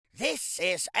This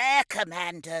is Air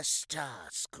Commander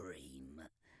Starscream,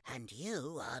 and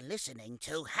you are listening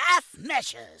to Half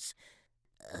Measures.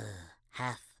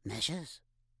 Half Measures?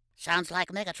 Sounds like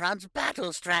Megatron's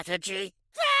battle strategy.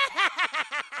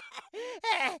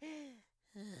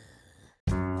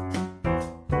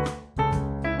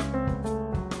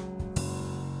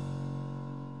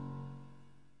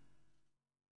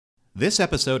 This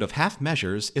episode of Half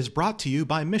Measures is brought to you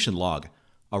by Mission Log,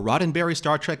 a Roddenberry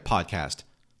Star Trek podcast.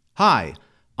 Hi,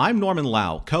 I'm Norman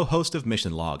Lau, co-host of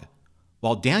Mission Log.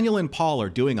 While Daniel and Paul are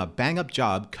doing a bang-up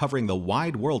job covering the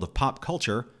wide world of pop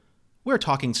culture, we're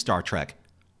talking Star Trek,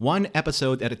 one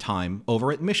episode at a time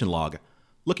over at Mission Log,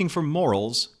 looking for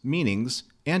morals, meanings,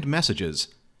 and messages.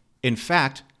 In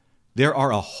fact, there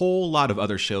are a whole lot of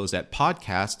other shows at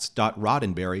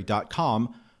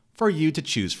podcasts.roddenberry.com for you to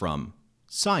choose from.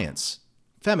 Science,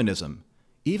 feminism,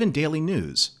 even daily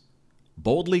news.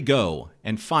 Boldly go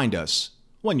and find us,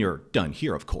 when you're done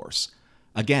here, of course.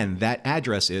 Again, that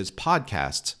address is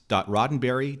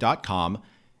podcasts.roddenberry.com,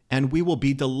 and we will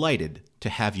be delighted to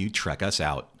have you trek us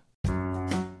out.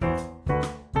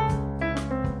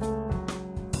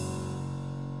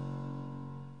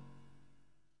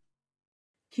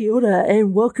 Kia ora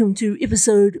and welcome to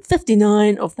episode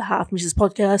 59 of the Half Measures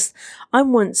podcast.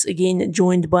 I'm once again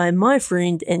joined by my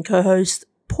friend and co-host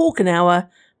Paul Kanawa.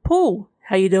 Paul,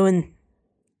 how you doing?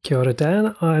 Kia ora,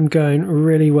 Dan. I'm going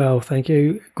really well, thank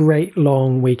you. Great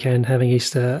long weekend having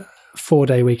Easter,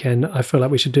 4-day weekend. I feel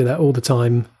like we should do that all the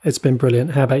time. It's been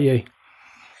brilliant. How about you?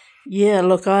 Yeah,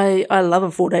 look, I love a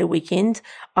 4-day weekend.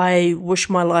 I wish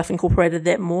my life incorporated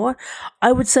that more.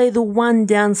 I would say the one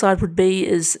downside would be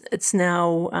is it's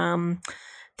now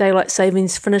daylight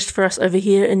savings finished for us over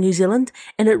here in New Zealand,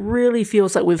 and it really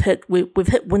feels like we've hit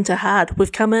winter hard.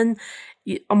 We've come in.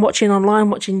 I'm watching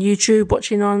online, watching YouTube,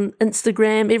 watching on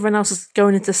Instagram. Everyone else is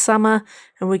going into summer,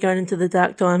 and we're going into the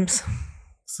dark times.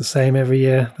 It's the same every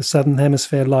year. The Southern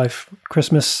Hemisphere life.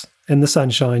 Christmas in the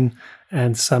sunshine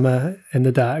and summer in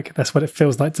the dark. That's what it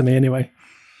feels like to me anyway.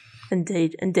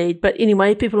 Indeed, indeed. But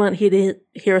anyway, people aren't here to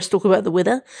hear us talk about the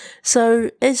weather. So,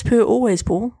 as per always,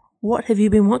 Paul, what have you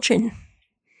been watching?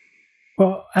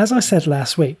 Well, as I said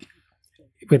last week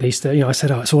with Easter, I said,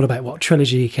 it's all about what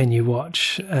trilogy can you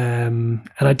watch? And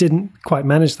I didn't quite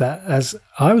manage that, as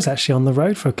I was actually on the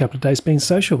road for a couple of days being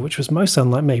social, which was most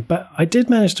unlike me. But I did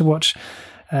manage to watch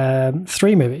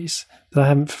 3 movies that I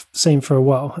haven't seen for a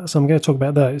while. So I'm going to talk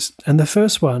about those. And the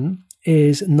first one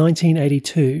is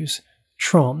 1982's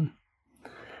Tron.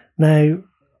 Now,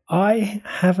 I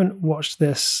haven't watched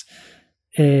this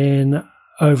in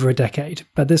over a decade,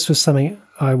 but this was something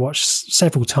I watched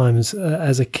several times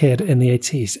as a kid in the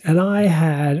 80s. And I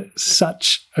had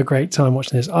such a great time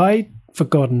watching this. I'd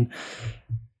forgotten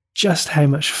just how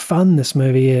much fun this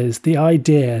movie is. The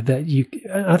idea that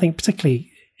I think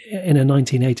particularly in a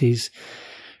 1980s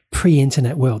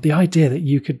pre-internet world, the idea that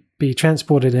you could be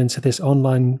transported into this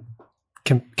online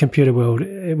computer world,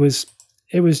 it was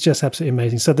just absolutely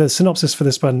amazing. So the synopsis for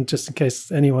this one, just in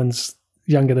case anyone's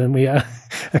younger than we are,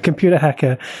 a computer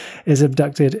hacker is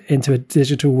abducted into a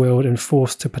digital world and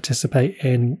forced to participate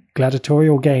in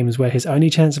gladiatorial games where his only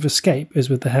chance of escape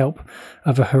is with the help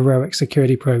of a heroic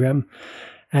security program.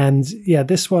 And yeah,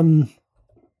 this one,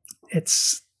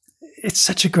 it's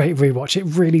such a great rewatch. It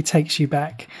really takes you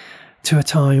back to a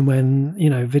time when,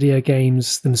 video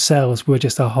games themselves were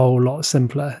just a whole lot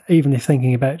simpler. Even if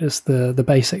thinking about just the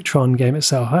basic Tron game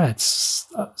itself, I had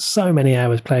so many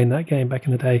hours playing that game back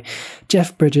in the day.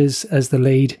 Jeff Bridges as the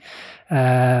lead,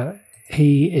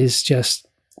 he is just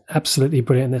absolutely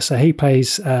brilliant in this. So he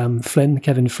plays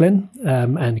Kevin Flynn,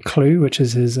 and Clue, which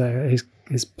is his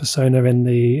persona in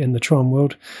the Tron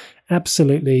world.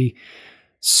 Absolutely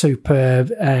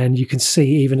superb, and you can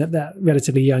see even at that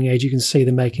relatively young age, you can see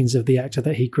the makings of the actor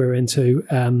that he grew into.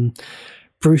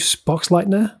 Bruce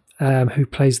Boxleitner, who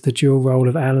plays the dual role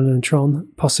of Alan and Tron,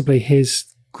 possibly his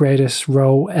greatest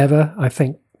role ever, I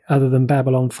think, other than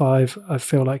Babylon 5. I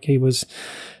feel like he was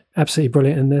absolutely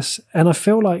brilliant in this, and I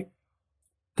feel like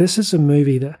this is a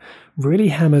movie that really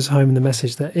hammers home the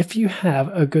message that if you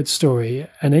have a good story,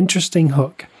 an interesting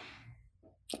hook,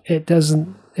 it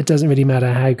doesn't really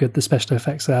matter how good the special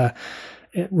effects are,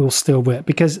 it will still work.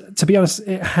 Because, to be honest,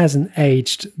 it hasn't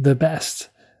aged the best,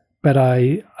 but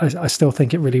I still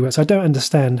think it really works. I don't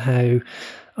understand how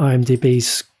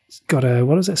IMDb's got a,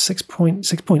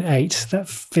 6.8. That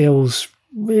feels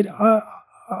really,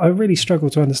 I really struggle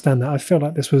to understand that. I feel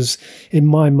like this was, in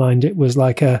my mind, it was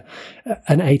like an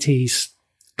 80s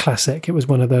classic. It was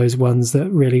one of those ones that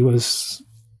really was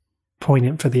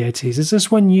poignant for the 80s. Is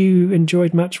this one you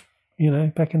enjoyed much,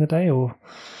 back in the day, or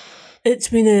It's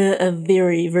been a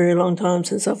very, very long time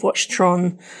since I've watched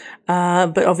Tron,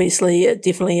 but obviously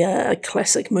definitely a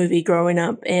classic movie growing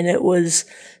up, and it was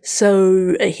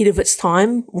so ahead of its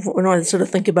time when I sort of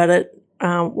think about it,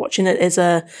 watching it as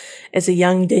a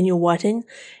young Daniel Whiting.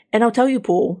 And I'll tell you,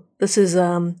 Paul, this is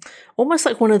almost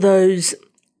like one of those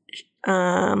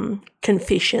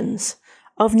confessions.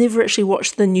 I've never actually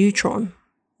watched the new Tron,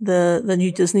 the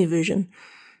new Disney version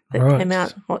that came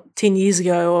out 10 years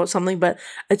ago or something, but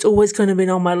it's always kind of been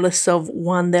on my list of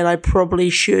one that I probably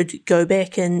should go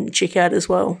back and check out as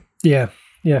well. Yeah,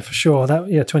 for sure.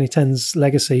 2010's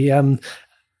Legacy.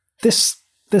 This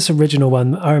original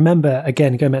one, I remember,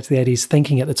 again, going back to the 80s,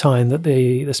 thinking at the time that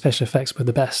the special effects were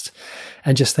the best,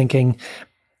 and just thinking,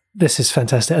 this is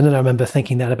fantastic. And then I remember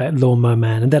thinking that about Lawnmower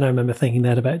Man, and then I remember thinking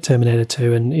that about Terminator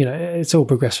 2, and, it's all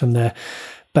progressed from there.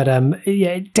 But,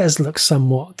 it does look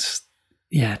somewhat,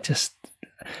 just...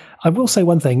 I will say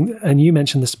one thing, and you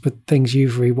mentioned this with things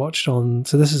you've rewatched on,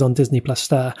 so this is on Disney Plus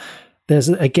Star. There's,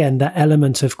 again, that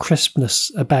element of crispness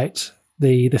about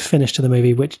the finish to the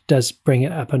movie, which does bring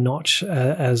it up a notch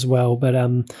as well. But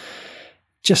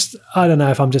just, I don't know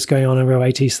if I'm just going on a real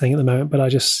 80s thing at the moment, but I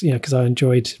just, because I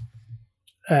enjoyed,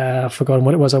 I've forgotten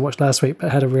what it was I watched last week,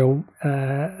 but had a real,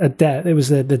 it was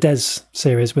the Des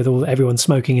series with everyone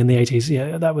smoking in the 80s.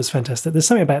 Yeah, that was fantastic. There's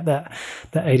something about that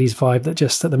 80s vibe that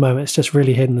just at the moment, it's just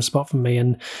really hitting the spot for me.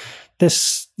 And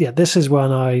this is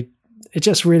one it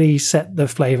just really set the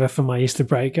flavour for my Easter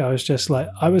break. I was just like,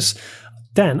 I was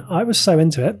so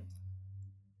into it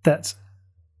that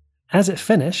as it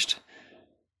finished,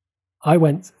 I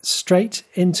went straight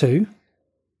into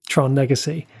Tron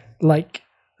Legacy, like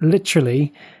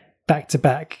literally back to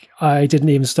back. I didn't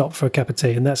even stop for a cup of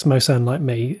tea, and that's most unlike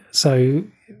me. So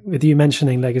with you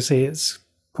mentioning Legacy, it's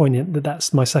poignant that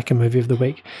that's my second movie of the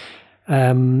week.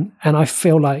 And I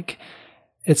feel like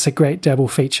it's a great double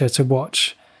feature to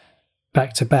watch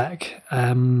back to back.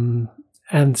 And,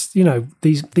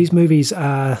 these movies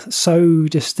are so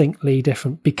distinctly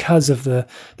different because of the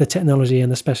technology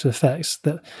and the special effects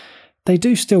that they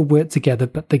do still work together,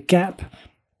 but the gap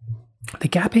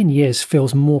in years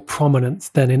feels more prominent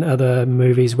than in other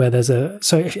movies where there's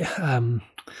Return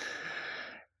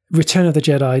of the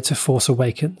Jedi to Force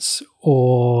Awakens,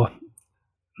 or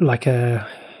like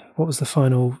what was the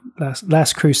final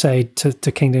Last Crusade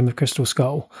to Kingdom of Crystal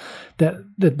Skull, that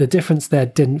the difference there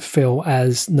didn't feel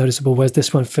as noticeable, whereas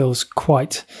this one feels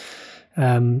quite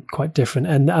different.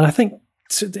 And I think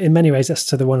in many ways that's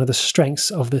one of the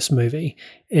strengths of this movie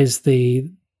is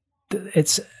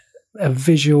it's a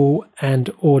visual and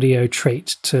audio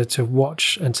treat to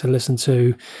watch and to listen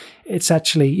to. It's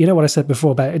actually, what I said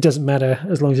before about it doesn't matter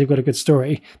as long as you've got a good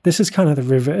story. This is kind of the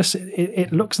reverse.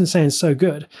 It looks and sounds so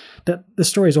good that the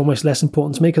story is almost less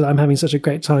important to me because I'm having such a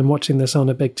great time watching this on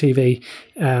a big TV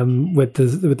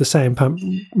with the sound pump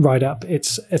right up.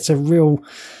 It's a real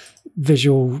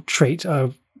visual treat.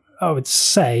 I would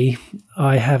say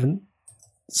I haven't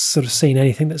sort of seen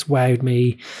anything that's wowed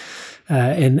me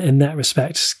in that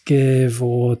respect, give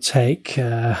or take.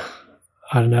 I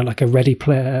don't know, like a Ready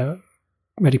Player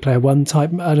One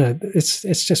type. I don't know.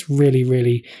 It's just really,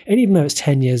 really, and even though it's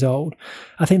 10 years old,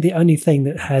 I think the only thing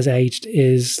that has aged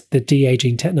is the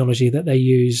de-aging technology that they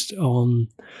used on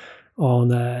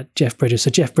Jeff Bridges. So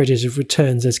Jeff Bridges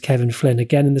returns as Kevin Flynn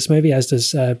again in this movie, as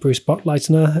does Bruce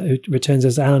Bottleitner, who returns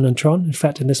as Alan and Tron. In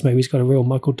fact, in this movie, he's got a real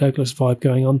Michael Douglas vibe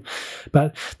going on.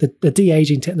 But the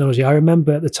de-aging technology, I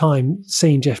remember at the time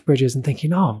seeing Jeff Bridges and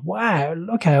thinking, oh, wow,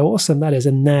 look how awesome that is.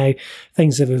 And now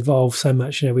things have evolved so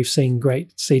much. We've seen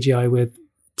great CGI with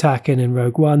Tarkin in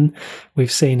Rogue One.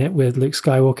 We've seen it with Luke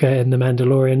Skywalker in The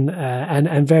Mandalorian,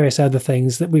 and various other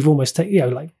things that we've almost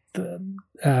taken, like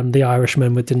the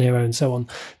Irishman with De Niro and so on,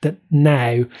 that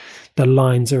now the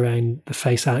lines around the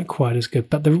face aren't quite as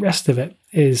good, but the rest of it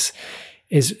is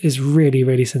really,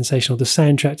 really sensational. The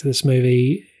soundtrack to this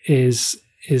movie is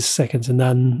second to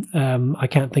none. I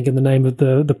can't think of the name of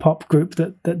the pop group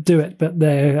that do it, but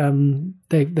they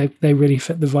really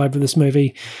fit the vibe of this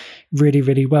movie really,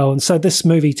 really well. And so this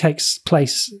movie takes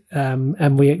place,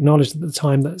 and we acknowledge that the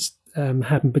time that's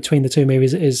happened between the two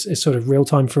movies is sort of real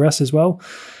time for us as well.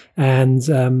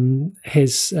 And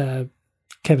his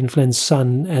Kevin Flynn's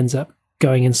son ends up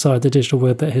going inside the digital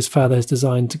world that his father has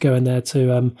designed to go in there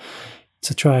to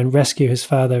try and rescue his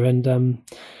father. And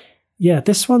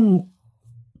this one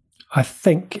I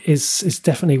think is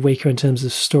definitely weaker in terms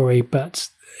of story, but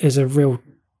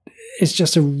it's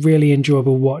just a really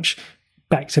enjoyable watch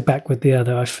back to back with the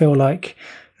other. I feel like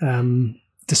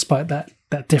despite that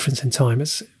difference in time,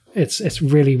 it's It's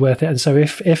really worth it. And so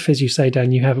if as you say,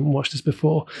 Dan, you haven't watched this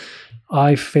before,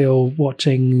 I feel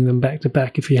watching them back to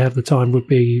back, if you have the time, would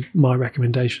be my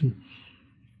recommendation.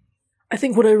 I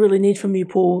think what I really need from you,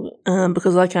 Paul,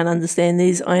 because I can't understand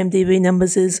these IMDb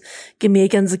numbers, is give me a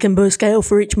Guns Akimbo scale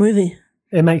for each movie.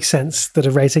 It makes sense that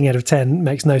a rating out of 10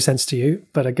 makes no sense to you,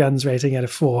 but a Guns rating out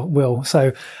of 4 will.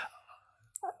 So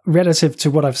relative to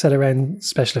what I've said around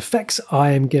special effects,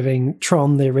 I am giving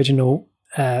Tron, the original,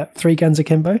 3 Guns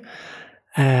Akimbo,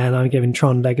 and I'm giving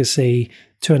Tron Legacy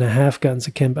 2.5 Guns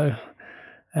Akimbo.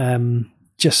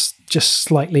 Just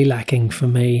slightly lacking for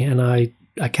me, and I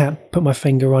can't put my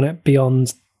finger on it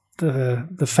beyond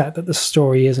the fact that the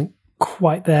story isn't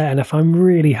quite there. And if I'm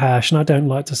really harsh, and I don't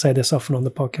like to say this often on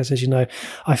the podcast, as you know,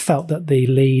 I felt that the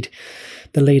lead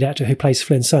actor who plays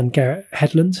Flynn's son, Garrett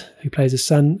Hedlund, who plays his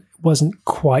son, wasn't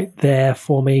quite there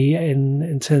for me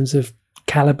in terms of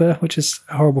caliber, which is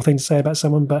a horrible thing to say about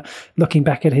someone. But looking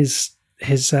back at his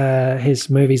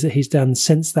movies that he's done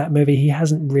since that movie, he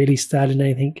hasn't really starred in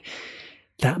anything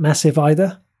that massive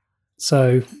either.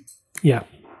 So, yeah.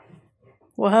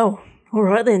 Wow. All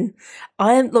right then.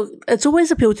 It's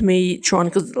always appealed to me, Tron,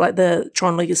 because like the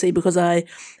Tron Legacy, because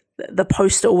the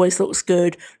poster always looks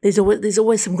good. There's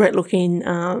always some great looking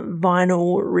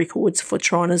vinyl records for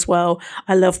Tron as well.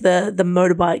 I love the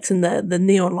motorbikes and the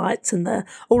neon lights and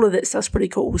all of that stuff's pretty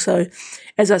cool. So,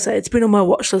 as I say, it's been on my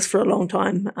watch list for a long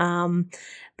time.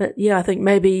 But yeah, I think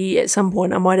maybe at some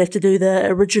point I might have to do the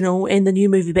original and the new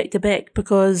movie back to back,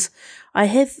 because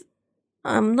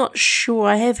I'm not sure.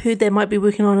 I have heard they might be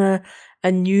working on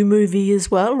a new movie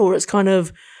as well, or it's kind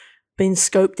of been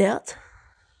scoped out.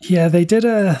 Yeah, they did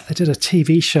a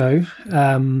TV show,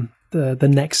 the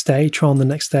next day, Tron the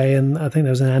Next Day, and I think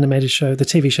there was an animated show. The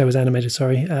TV show was animated,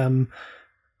 sorry.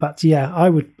 But yeah, I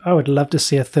would love to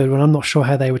see a third one. I'm not sure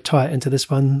how they would tie it into this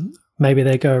one. Maybe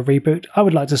they go a reboot. I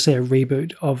would like to see a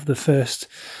reboot of the first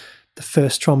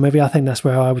Tron movie. I think that's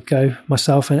where I would go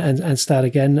myself and start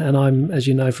again. And I'm, as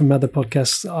you know from other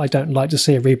podcasts, I don't like to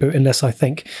see a reboot unless I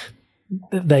think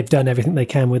that they've done everything they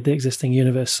can with the existing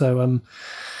universe.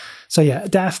 So yeah,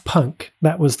 Daft Punk,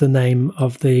 that was the name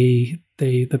of the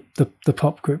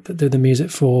pop group that did the music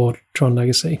for Tron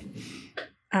Legacy.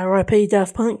 R.I.P.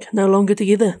 Daft Punk, no longer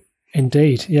together.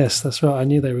 Indeed, yes, that's right. I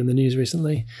knew they were in the news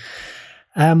recently.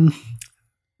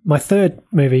 My third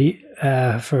movie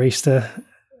for Easter,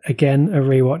 again, a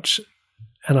rewatch,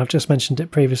 and I've just mentioned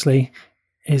it previously,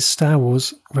 is Star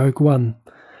Wars Rogue One.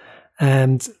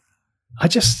 And I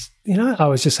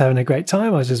was just having a great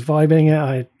time. I was just vibing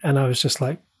it. I was just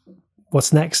like,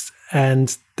 what's next?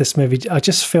 And this movie, I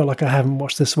just feel like I haven't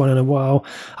watched this one in a while.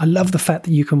 I love the fact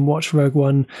that you can watch Rogue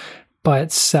One by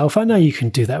itself. I know you can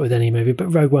do that with any movie,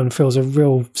 but Rogue One feels a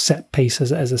real set piece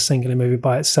as a singular movie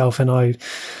by itself. And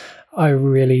I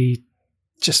really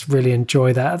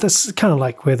enjoy that. That's kind of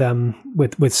like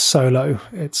with Solo.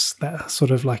 It's that sort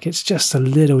of like, it's just a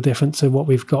little different to what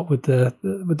we've got with the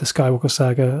Skywalker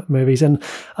saga movies. And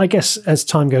I guess as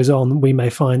time goes on, we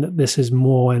may find that this is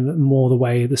more and more the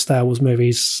way the Star Wars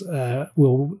movies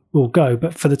will go.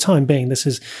 But for the time being, this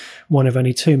is one of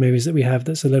only 2 movies that we have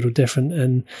that's a little different.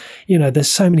 And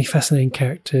there's so many fascinating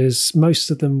characters.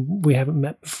 Most of them we haven't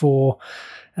met before.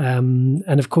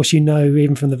 And of course,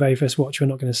 even from the very first watch, we're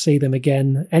not going to see them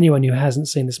again. Anyone who hasn't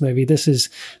seen this movie, this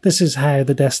is how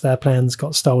the Death Star plans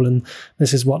got stolen.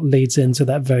 This is what leads into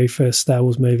that very first Star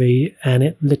Wars movie. And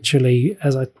it literally,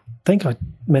 as I think I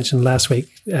mentioned last week,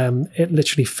 it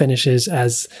literally finishes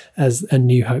as A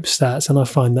New Hope starts. And I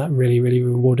find that really, really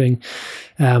rewarding.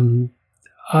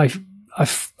 I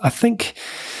think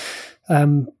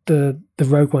the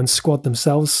Rogue One squad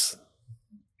themselves,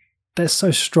 they're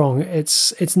so strong.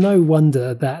 It's no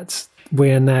wonder that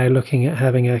we're now looking at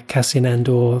having a Cassian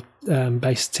Andor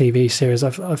based TV series.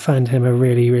 I found him a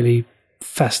really, really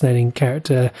fascinating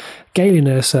character. Galen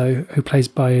Erso, who plays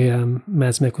by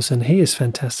Mads Mikkelsen, he is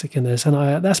fantastic in this.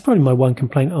 And that's probably my one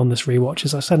complaint on this rewatch,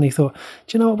 is I suddenly thought,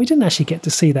 do you know what? We didn't actually get to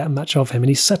see that much of him. And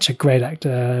he's such a great actor.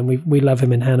 And we love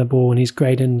him in Hannibal, and he's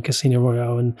great in Casino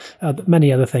Royale and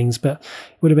many other things. But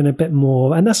would have been a bit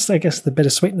more. And that's, I guess, the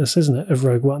bittersweetness, isn't it, of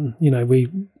Rogue One?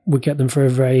 We get them for a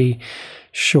very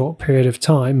short period of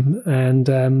time, and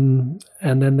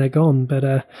then they're gone.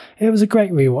 But it was a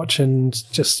great rewatch, and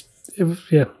just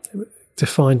it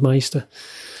defined my Easter.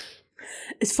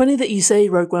 It's funny that you say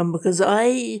Rogue One, because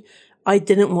I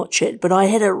didn't watch it, but I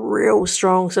had a real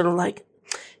strong sort of like,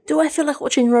 do I feel like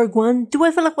watching Rogue One? Do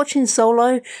I feel like watching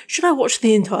Solo? Should I watch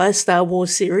the entire Star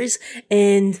Wars series?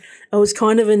 And I was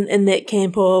kind of in that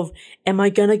camp of, am I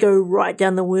going to go right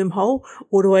down the wormhole,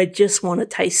 or do I just want a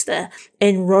taster?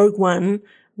 And Rogue One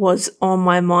was on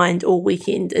my mind all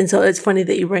weekend. And so it's funny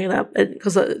that you bring it up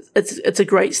because it's a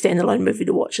great standalone movie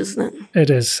to watch, isn't it? It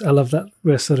is. I love that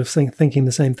we're sort of thinking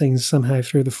the same things somehow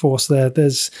through the Force there.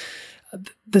 There's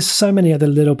so many other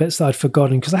little bits that I'd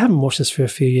forgotten because I haven't watched this for a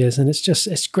few years, and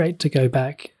it's great to go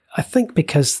back. I think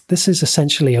because this is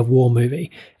essentially a war movie,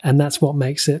 and that's what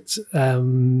makes it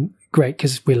great,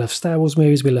 because we love Star Wars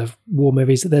movies, we love war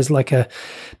movies. There's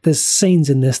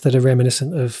scenes in this that are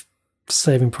reminiscent of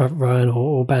Saving Private Ryan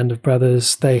or Band of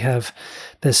Brothers. There's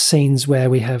scenes where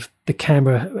we have the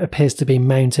camera appears to be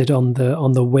mounted on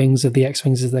the wings of the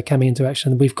X-Wings as they're coming into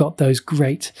action. We've got those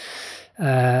great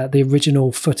the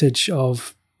original footage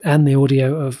of and the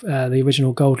audio of the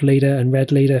original Gold Leader and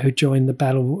Red Leader who joined the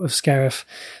Battle of Scarif.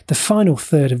 The final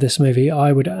third of this movie,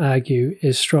 I would argue,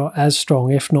 is as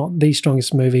strong, if not the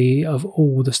strongest movie of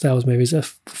all the Star Wars movies. I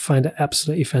find it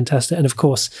absolutely fantastic. And of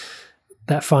course,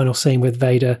 that final scene with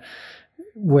Vader,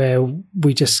 where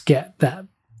we just get that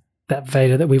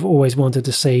Vader that we've always wanted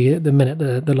to see. The minute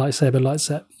the lightsaber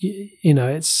lights up,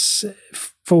 it's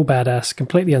full badass,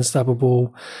 completely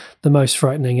unstoppable, the most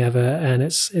frightening ever, and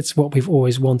it's what we've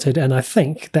always wanted. And I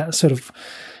think that sort of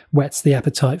whets the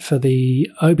appetite for the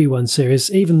Obi-Wan series,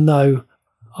 even though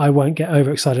I won't get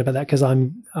overexcited about that because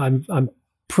I'm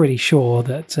pretty sure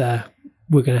that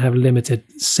we're going to have limited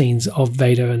scenes of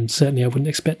Vader, and certainly I wouldn't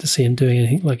expect to see him doing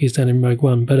anything like he's done in Rogue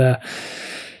One. But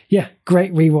yeah,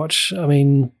 great rewatch. I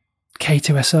mean,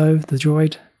 K2SO, the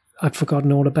droid, I'd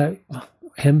forgotten all about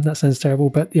him. That sounds terrible,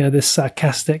 but this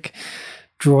sarcastic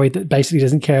droid that basically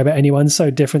doesn't care about anyone, so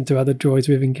different to other droids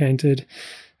we've encountered.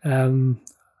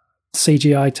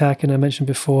 CGI attack, and I mentioned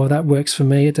before, that works for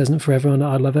me. It doesn't for everyone.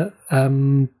 I love it.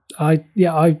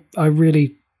 I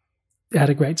really had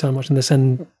a great time watching this,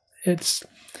 and it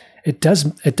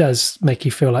does make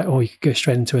you feel like, oh, you could go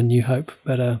straight into A New Hope.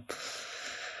 But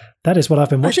that is what I've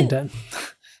been watching, Dan.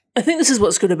 I think this is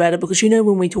what's good about it, because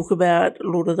when we talk about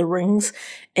Lord of the Rings,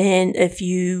 and if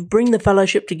you bring the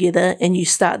Fellowship together and you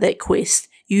start that quest,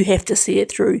 you have to see it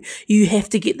through. You have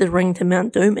to get the ring to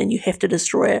Mount Doom and you have to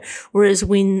destroy it. Whereas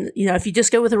when, if you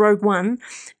just go with a Rogue One,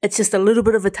 it's just a little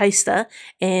bit of a taster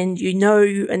and you know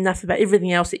enough about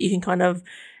everything else that you can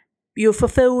you're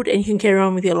fulfilled and you can carry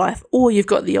on with your life, or you've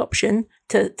got the option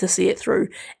to see it through.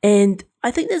 And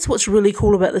I think that's what's really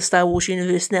cool about the Star Wars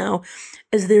universe now,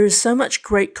 is there is so much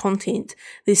great content.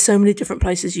 There's so many different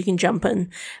places you can jump in,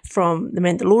 from The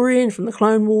Mandalorian, from the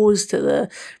Clone Wars, to the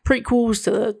prequels,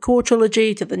 to the core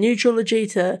trilogy, to the new trilogy,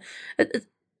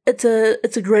 it's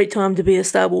a great time to be a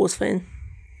Star Wars fan.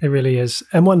 It really is.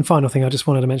 And one final thing I just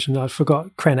wanted to mention, I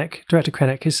forgot Director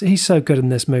Krennic. He's so good in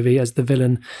this movie as the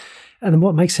villain. And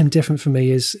what makes him different for me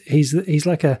is he's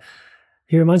like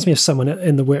he reminds me of someone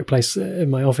in the workplace, in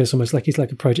my office, almost like he's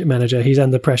like a project manager. He's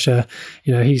under pressure.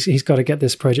 He's got to get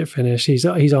this project finished. He's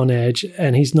on edge,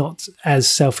 and he's not as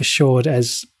self-assured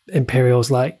as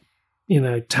Imperials like,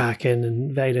 Tarkin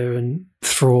and Vader and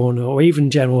Thrawn, or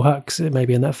even General Hux,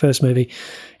 maybe in that first movie.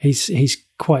 He's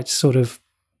quite sort of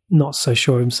not so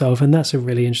sure himself, and that's a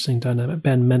really interesting dynamic.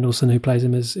 Ben Mendelsohn, who plays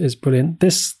him, is brilliant.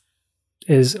 This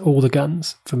is all the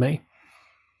guns for me.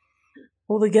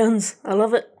 All the guns. I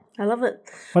love it.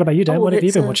 What about you, Dan? What have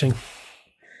you been watching?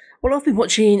 Well, I've been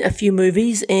watching a few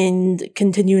movies and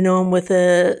continuing on with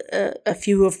a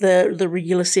few of the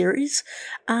regular series.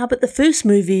 But the first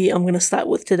movie I'm going to start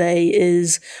with today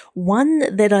is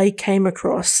one that I came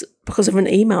across because of an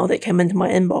email that came into my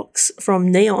inbox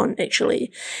from Neon,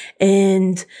 actually.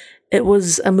 And it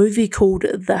was a movie called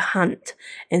The Hunt.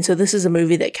 And so this is a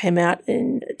movie that came out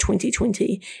in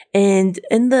 2020. And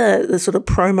in the sort of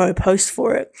promo post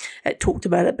for it, it talked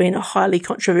about it being a highly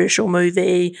controversial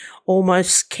movie,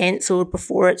 almost cancelled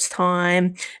before its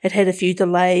time. It had a few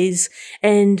delays,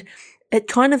 and it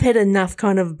kind of had enough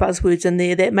kind of buzzwords in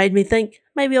there that made me think,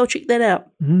 maybe I'll check that out.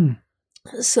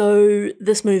 So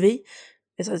this movie,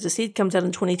 as I just said, comes out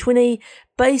in 2020.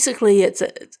 Basically, it's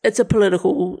a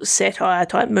political satire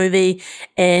type movie,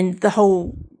 and the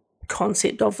whole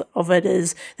concept of it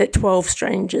is that 12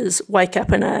 strangers wake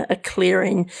up in a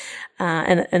clearing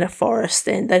in a forest,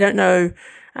 and they don't know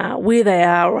where they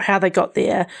are or how they got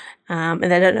there, and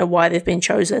they don't know why they've been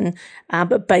chosen,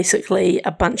 but basically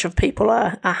a bunch of people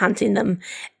are hunting them.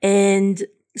 And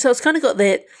so it's kind of got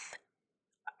that,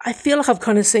 I feel like I've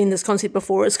kind of seen this concept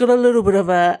before. It's got a little bit of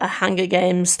a Hunger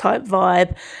Games type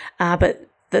vibe, but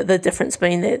the difference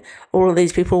being that all of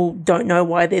these people don't know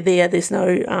why they're there. There's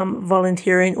no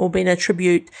volunteering or being a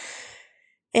tribute.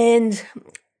 And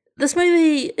this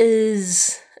movie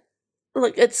is,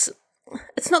 look, it's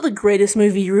not the greatest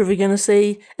movie you're ever going to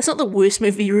see. It's not the worst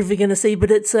movie you're ever going to see, but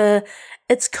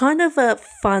it's kind of a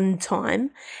fun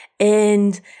time.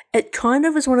 And it kind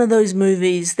of is one of those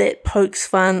movies that pokes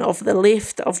fun of the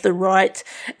left, of the right.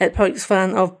 It pokes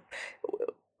fun of,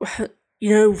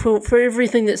 for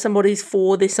everything that somebody's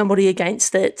for, there's somebody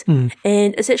against it. And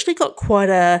it's actually got quite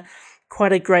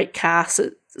a great cast.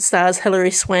 It stars Hilary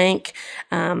Swank.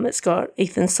 It's got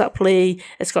Ethan Suplee.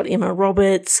 It's got Emma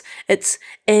Roberts.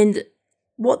 And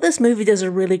what this movie does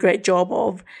a really great job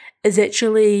of is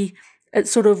actually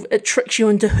it tricks you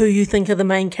into who you think are the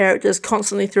main characters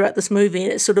constantly throughout this movie,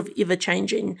 and it's sort of ever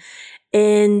changing.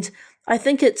 And I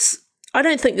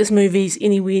don't think this movie's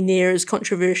anywhere near as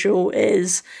controversial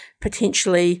as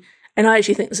potentially, and I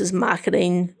actually think this is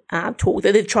marketing talk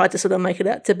that they've tried to sort of make it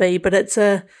out to be, but it's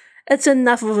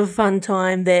enough of a fun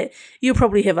time that you'll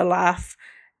probably have a laugh.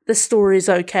 The story's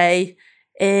okay,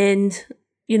 and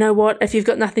you know what? If you've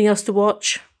got nothing else to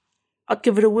watch, I'd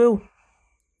give it a whirl.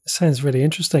 Sounds really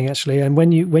interesting, actually. And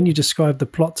when you described the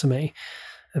plot to me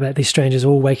about these strangers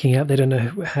all waking up, they don't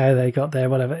know how they got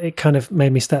there, whatever, it kind of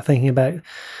made me start thinking about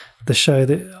the show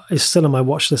that is still on my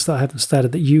watch list that I haven't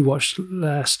started, that you watched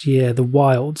last year, The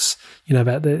Wilds,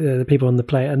 about the people on the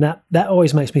plane. And that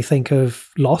always makes me think of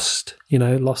Lost.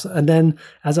 And then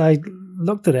as I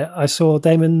looked at it, I saw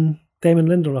Damon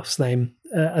Lindelof's name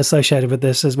associated with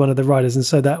this as one of the writers, and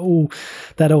so that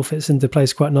all fits into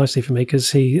place quite nicely for me, because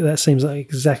that seems like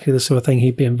exactly the sort of thing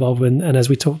he'd be involved in. And as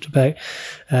we talked about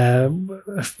a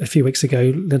few weeks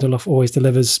ago, Lindelof always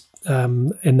delivers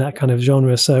in that kind of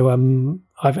genre. So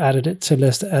I've added it to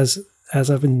list as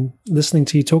I've been listening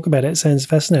to you talk about it. It sounds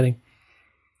fascinating.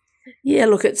 Yeah,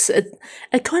 look, it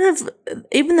kind of,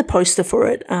 even the poster for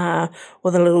it,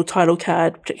 or the little title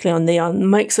card, particularly on Neon,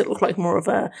 makes it look like more of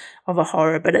a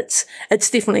horror, but it's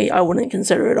definitely, I wouldn't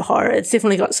consider it a horror. It's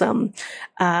definitely got some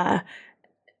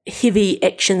heavy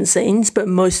action scenes, but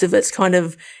most of it's kind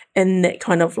of in that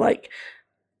kind of like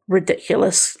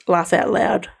ridiculous, laugh out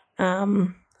loud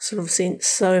sort of sense.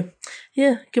 So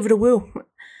yeah, give it a whirl.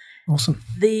 Awesome.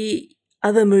 The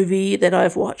other movie that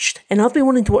I've watched, and I've been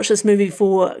wanting to watch this movie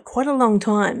for quite a long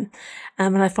time,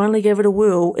 and I finally gave it a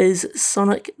whirl, is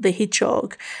Sonic the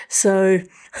Hedgehog. So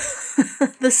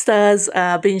the stars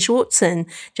are Ben Schwartz and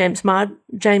James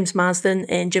Marsden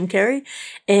and Jim Carrey.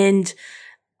 And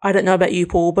I don't know about you,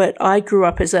 Paul, but I grew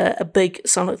up as a big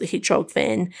Sonic the Hedgehog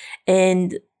fan,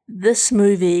 and this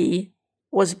movie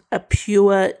was a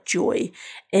pure joy.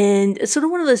 And it's sort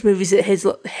of one of those movies that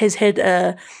has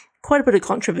had quite a bit of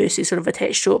controversy sort of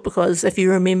attached to it, because if you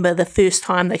remember the first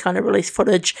time they kind of released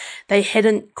footage, they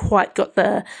hadn't quite got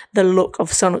the look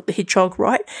of Sonic the Hedgehog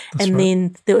right.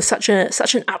 Then there was such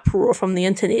an uproar from the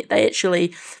internet. They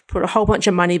actually put a whole bunch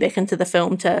of money back into the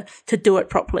film to do it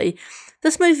properly.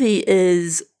 This movie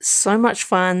is so much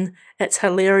fun. It's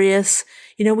hilarious.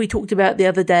 We talked about the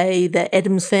other day the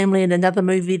Addams Family and another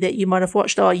movie that you might have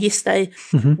watched yesterday,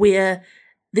 where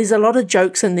there's a lot of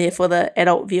jokes in there for the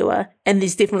adult viewer, and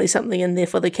there's definitely something in there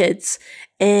for the kids.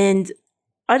 And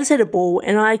I just had a ball,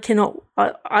 and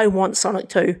I want Sonic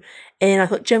 2. And I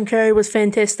thought Jim Carrey was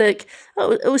fantastic.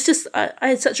 It was just, I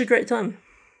had such a great time.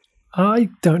 I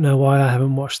don't know why I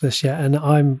haven't watched this yet, and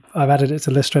I've added it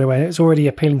to the list straight away. It's already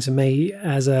appealing to me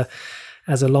as a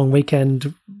long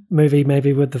weekend movie,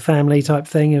 maybe with the family type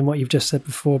thing, and what you've just said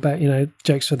before about,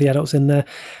 jokes for the adults in there.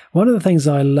 One of the things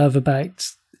I love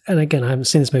about, and again, I haven't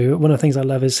seen this movie, but one of the things I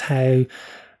love is how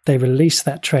they released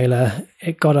that trailer.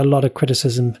 It got a lot of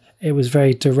criticism. It was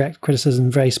very direct criticism,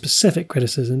 very specific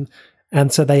criticism,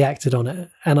 and so they acted on it.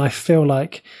 And I feel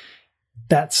like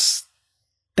that's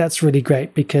really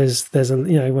great, because there's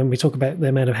when we talk about the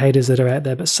amount of haters that are out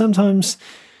there, but sometimes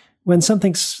when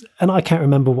something's, and I can't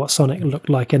remember what Sonic looked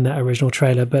like in that original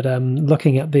trailer, but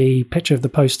looking at the picture of the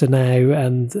poster now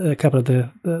and a couple of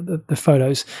the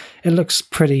photos, it looks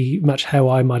pretty much how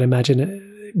I might imagine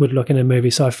it would look in a movie.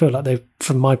 So I feel like they've,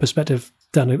 from my perspective,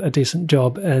 done a decent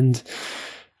job. And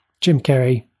Jim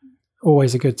Carrey,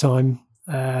 always a good time.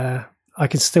 I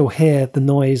can still hear the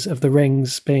noise of the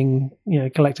rings being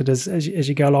collected as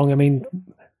you go along. I mean,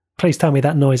 please tell me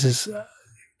that noise is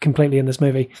completely in this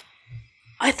movie.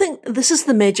 I think this is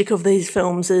the magic of these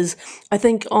films is, I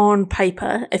think on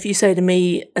paper, if you say to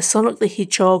me, a Sonic the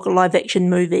Hedgehog live action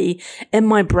movie, in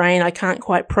my brain I can't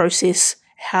quite process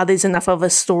how there's enough of a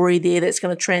story there that's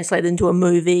going to translate into a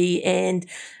movie, and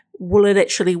will it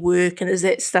actually work, and is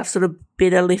that stuff sort of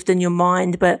better left in your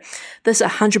mind? But this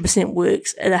 100%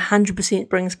 works. It 100%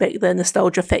 brings back the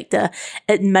nostalgia factor.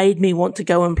 It made me want to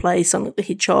go and play Sonic the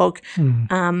Hedgehog.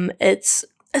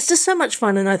 It's just so much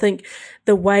fun, and I think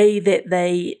the way that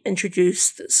they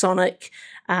introduced Sonic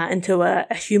into a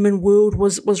human world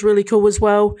was really cool as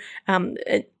well.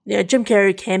 Jim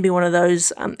Carrey can be one of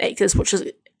those actors which is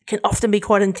can often be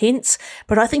quite intense,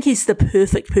 but I think he's the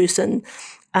perfect person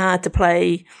to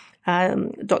play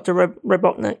Dr.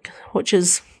 Robotnik, which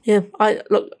is,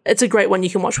 it's a great one you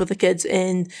can watch with the kids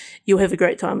and you'll have a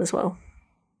great time as well.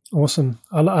 Awesome.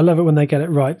 I love it when they get it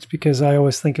right, because I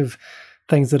always think of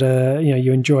things that are,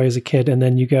 you enjoy as a kid, and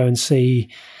then you go and see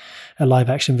a live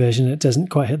action version, it doesn't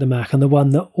quite hit the mark. And the one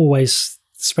that always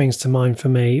springs to mind for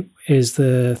me is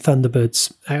the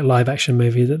Thunderbirds live action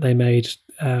movie that they made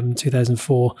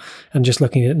 2004. And just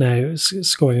looking at it now, it's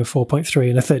scoring a 4.3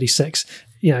 and a 36.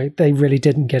 They really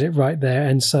didn't get it right there.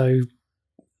 And so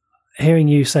hearing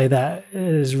you say that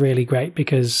is really great,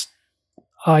 because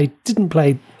I didn't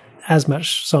play as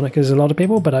much Sonic as a lot of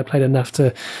people, but I played enough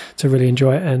to really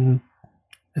enjoy it, and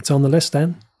it's on the list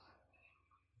then.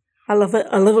 I love it.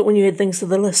 I love it when you add things to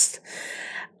the list.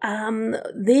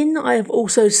 Then I've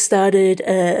also started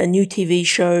a new TV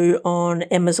show on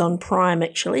Amazon Prime,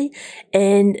 actually,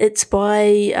 and it's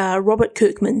by Robert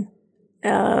Kirkman,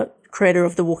 creator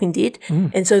of The Walking Dead.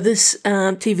 And so this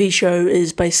TV show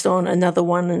is based on another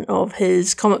one of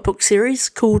his comic book series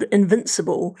called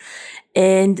Invincible.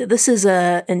 And this is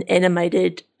an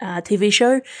animated TV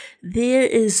show. There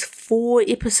is 4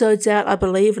 episodes out, I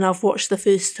believe, and I've watched the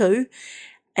first 2.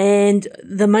 And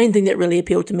the main thing that really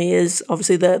appealed to me is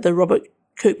obviously the Robert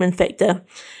Kirkman factor.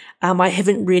 I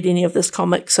haven't read any of this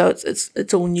comic, so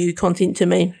it's all new content to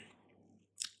me.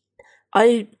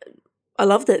 I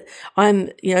loved it. I'm,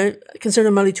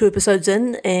 considering I'm only 2 episodes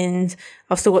in, and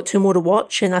I've still got 2 more to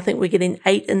watch, and I think we're getting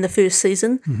 8 in the first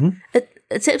season. Mm-hmm.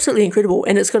 It's absolutely incredible,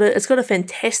 and it's got a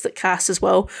fantastic cast as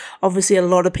well. Obviously, a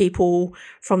lot of people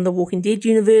from the Walking Dead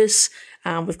universe.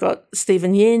 We've got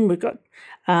Stephen Yeun. We've got,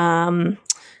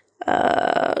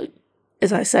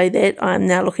 as I say that, I'm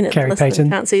now looking at Carrie the list Payton.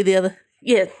 and can't see the other.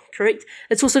 Yeah, correct.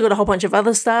 It's also got a whole bunch of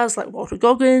other stars like Walter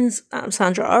Goggins,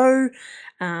 Sandra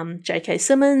Oh, J.K.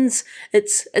 Simmons.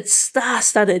 It's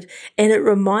star-studded, and it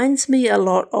reminds me a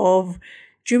lot of.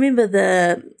 Do you remember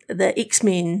the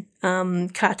X-Men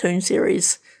cartoon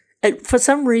series? For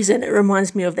some reason, it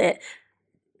reminds me of that.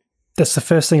 That's the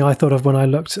first thing I thought of when I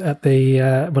looked at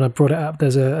when I brought it up.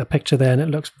 There's a picture there, and it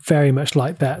looks very much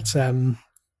like that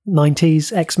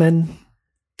 90s X-Men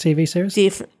TV series.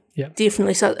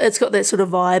 Definitely. So it's got that sort of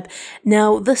vibe.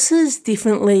 Now, this is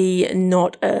definitely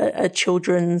not a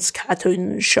children's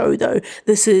cartoon show, though.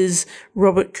 This is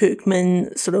Robert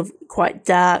Kirkman, sort of quite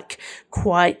dark,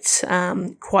 quite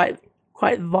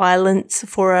violent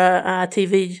for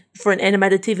for an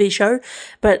animated TV show.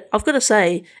 But I've got to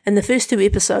say, in the first 2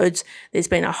 episodes, there's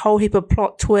been a whole heap of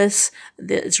plot twists.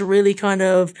 It's really kind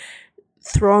of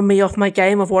thrown me off my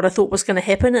game of what I thought was going to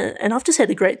happen, and I've just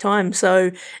had a great time. So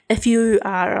if you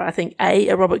are, I think,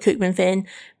 a Robert Kirkman fan,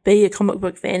 B, a comic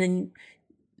book fan, and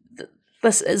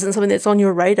this isn't something that's on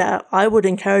your radar, I would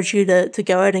encourage you to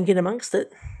go out and get amongst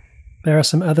it. There are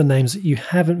some other names that you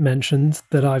haven't mentioned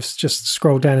that I've just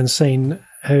scrolled down and seen,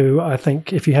 who I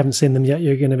think if you haven't seen them yet,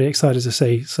 you're going to be excited to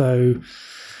see. So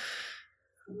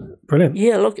brilliant.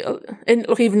 Yeah,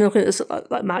 even looking at this,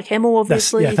 like Mark Hamill,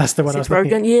 obviously. That's the one I was Seth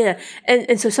looking at. Rogen, yeah.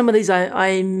 And so some of these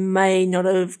I may not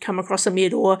have come across them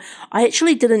yet, or I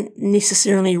actually didn't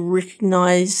necessarily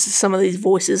recognise some of these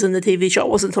voices in the TV show. It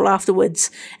wasn't until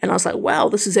afterwards, and I was like, wow,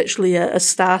 this is actually a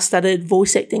star-studded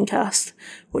voice acting cast,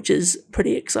 which is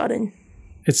pretty exciting.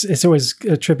 It's always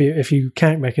a tribute if you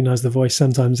can't recognise the voice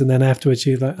sometimes, and then afterwards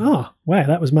you're like, oh, wow,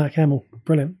 that was Mark Hamill.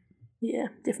 Brilliant. Yeah,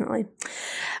 definitely.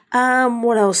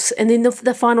 What else? And then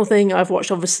the final thing I've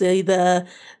watched, obviously, the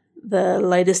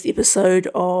latest episode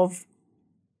of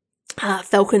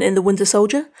Falcon and the Winter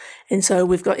Soldier. And so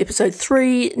we've got episode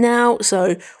 3 now.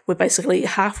 So we're basically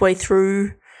halfway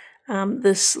through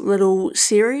this little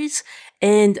series.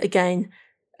 And again,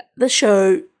 the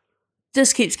show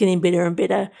just keeps getting better and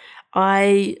better.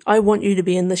 I want you to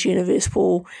be in this universe,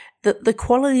 Paul. The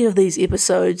quality of these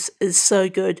episodes is so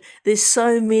good. There's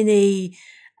so many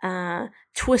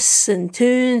twists and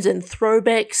turns and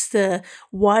throwbacks to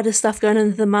wider stuff going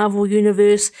into the Marvel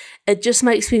universe. It just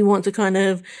makes me want to kind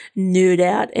of nerd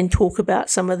out and talk about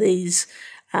some of these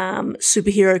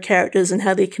superhero characters and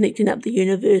how they're connecting up the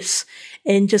universe.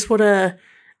 And just what a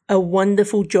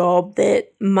wonderful job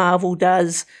that Marvel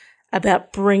does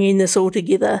about bringing this all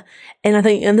together. And I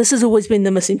think, and this has always been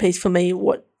the missing piece for me,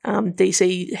 what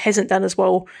DC hasn't done as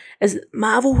well as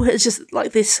Marvel. It's just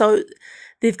like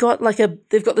they've got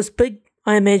this big,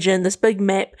 I imagine, this big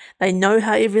map. They know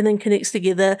how everything connects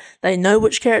together. They know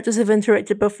which characters have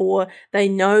interacted before. They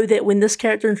know that when this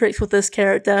character interacts with this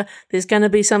character, there's going to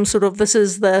be some sort of, this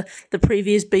is the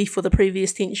previous beef or the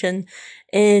previous tension.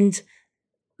 And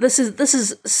This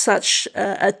is such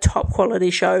a top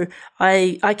quality show.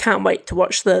 I can't wait to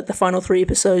watch the final 3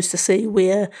 episodes to see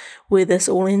where this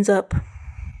all ends up.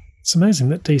 It's amazing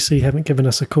that DC haven't given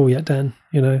us a call yet, Dan.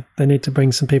 You know, they need to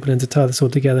bring some people in to tie this all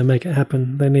together and make it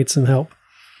happen. They need some help.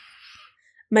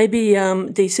 Maybe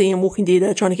DC and Walking Dead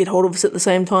are trying to get hold of us at the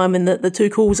same time, and the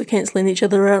 2 calls are cancelling each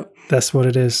other out. That's what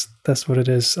it is.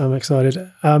 I'm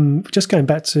excited. Just going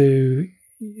back to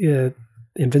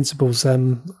Invincibles,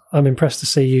 I'm impressed to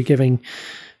see you giving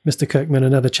Mr. Kirkman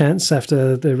another chance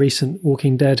after the recent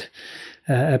Walking Dead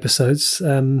episodes.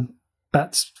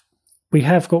 But we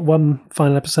have got one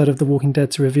final episode of The Walking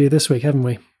Dead to review this week, haven't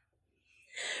we?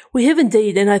 We have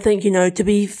indeed, and I think, to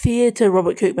be fair to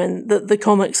Robert Kirkman, the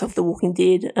comics of The Walking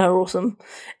Dead are awesome.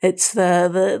 It's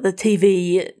the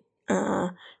TV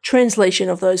translation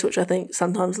of those which I think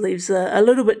sometimes leaves a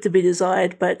little bit to be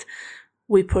desired, but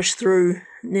we push through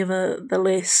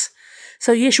nevertheless.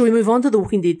 So yeah, shall we move on to The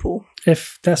Walking Dead, Paul?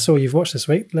 If that's all you've watched this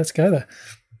week, let's go there.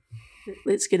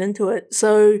 Let's get into it.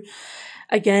 So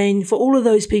again, for all of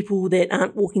those people that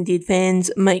aren't Walking Dead fans,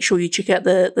 make sure you check out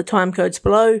the time codes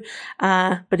below.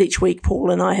 But each week, Paul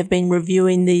and I have been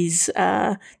reviewing these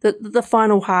the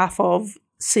final half of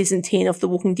season 10 of The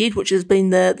Walking Dead, which has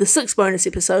been the 6 bonus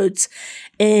episodes.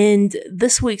 And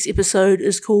this week's episode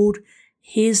is called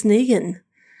Here's Negan.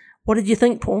 What did you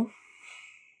think, Paul?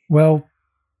 Well,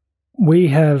 we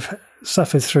have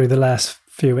suffered through the last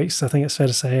few weeks, I think it's fair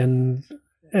to say, and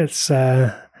it's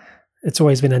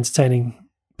always been entertaining,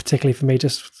 particularly for me,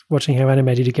 just watching how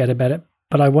animated you get about it.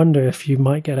 But I wonder if you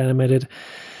might get animated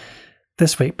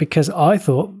this week, because I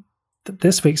thought that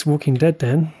this week's Walking Dead,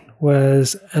 Dan,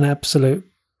 was an absolute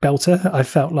belter. I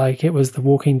felt like it was the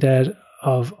Walking Dead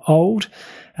of old.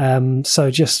 So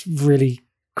just really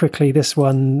quickly, this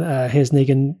one, here's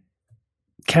Negan.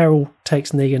 Carol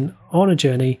takes Negan on a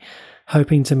journey,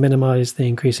 hoping to minimize the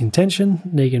increasing tension.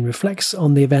 Negan reflects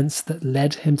on the events that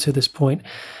led him to this point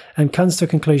and comes to a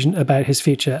conclusion about his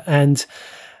future. And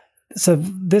so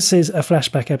this is a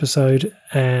flashback episode,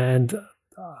 and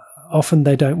often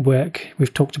they don't work.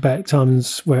 We've talked about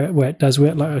times where it does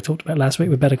work, like I talked about last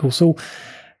week with Better Call Saul.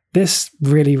 This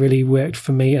really, really worked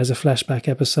for me as a flashback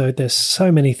episode. There's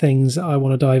so many things I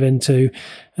want to dive into,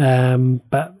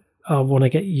 but I want to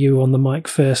get you on the mic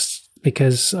first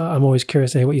because I'm always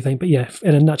curious to hear what you think. But yeah,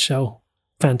 in a nutshell,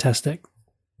 fantastic.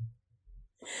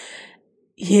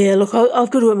 Yeah, look, I've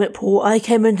got to admit, Paul, I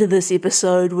came into this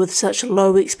episode with such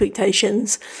low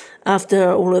expectations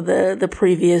after all of the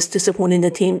previous disappointing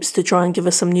attempts to try and give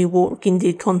us some new Walking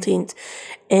Dead content.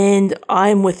 And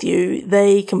I'm with you.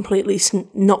 They completely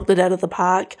knocked it out of the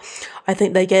park. I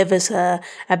think they gave us a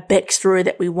backstory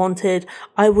that we wanted.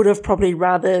 I would have probably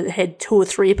rather had 2 or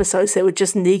 3 episodes that were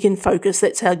just Negan focused.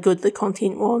 That's how good the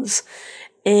content was.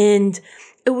 And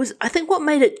it was, I think what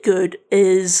made it good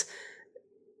is,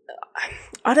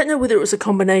 I don't know whether it was a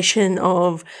combination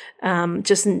of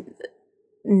just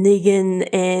Negan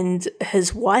and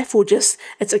his wife, or just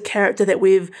it's a character that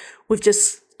we've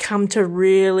just come to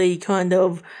really kind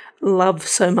of love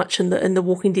so much in the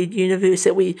Walking Dead universe,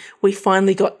 that we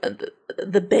finally got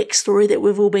the backstory that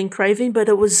we've all been craving. But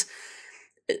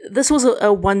this was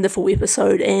a wonderful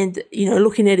episode, and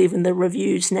looking at even the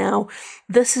reviews now,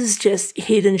 this is just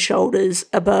head and shoulders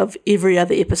above every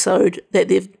other episode that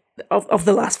they've of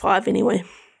the last 5 anyway.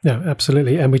 Yeah,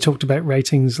 absolutely. And we talked about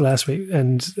ratings last week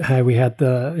and how we had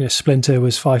the Splinter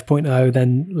was 5.0,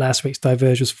 then last week's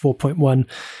Diverge was 4.1.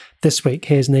 This week,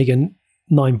 here's Negan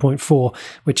 9.4,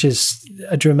 which is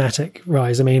a dramatic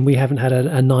rise. I mean, we haven't had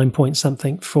a 9 point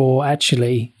something for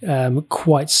actually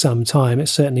quite some time. It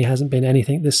certainly hasn't been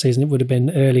anything this season. It would have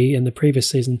been early in the previous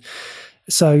season.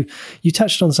 So you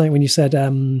touched on something when you said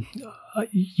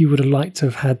you would have liked to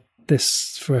have had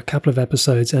this for a couple of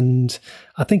episodes, and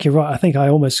I think you're right. I think I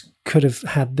almost could have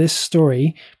had this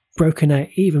story broken out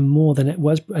even more than it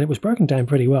was, and it was broken down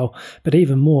pretty well, but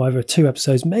even more over 2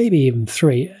 episodes, maybe even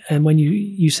 3. And when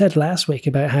you said last week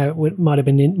about how it might have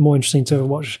been more interesting to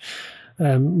watch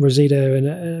Rosita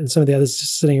and some of the others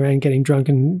just sitting around getting drunk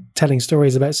and telling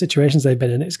stories about situations they've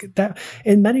been in, it's that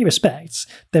in many respects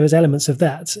there was elements of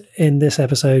that in this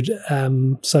episode.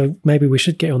 So maybe we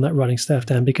should get on that running stuff,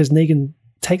 Dan, because Negan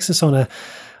takes us on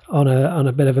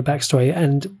a bit of a backstory,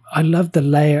 and I love the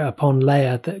layer upon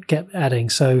layer that kept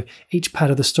adding. So each part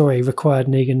of the story required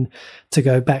Negan to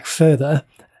go back further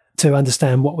to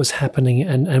understand what was happening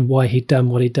and why he'd done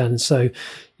what he'd done. So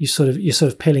you're sort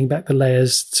of peeling back the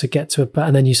layers to get to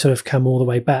and then you sort of come all the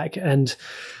way back. And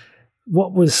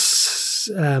what was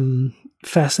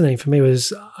fascinating for me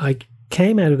was I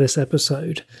came out of this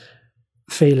episode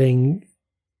feeling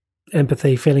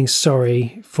empathy, feeling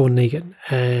sorry for Negan,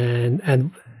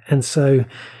 and And so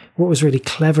what was really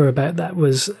clever about that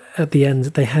was at the end,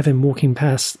 they have him walking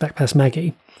back past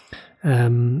Maggie.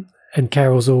 And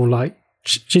Carol's all like,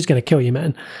 she's going to kill you,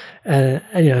 man.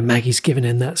 And, Maggie's giving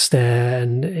him that stare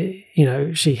and,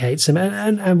 she hates him.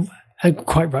 And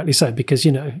quite rightly so, because,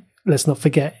 let's not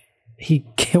forget, he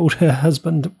killed her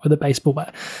husband with a baseball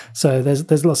bat. So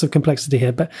there's lots of complexity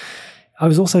here. But I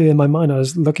was also, in my mind, I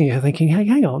was looking at her thinking, hey,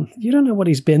 hang on, you don't know what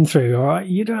he's been through, all right?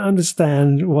 You don't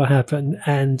understand what happened.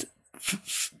 And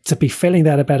to be feeling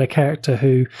that about a character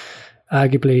who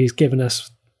arguably has given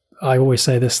us, I always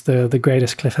say this, the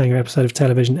greatest cliffhanger episode of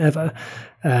television ever.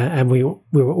 And we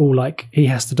were all like, he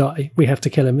has to die. We have to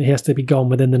kill him. He has to be gone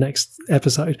within the next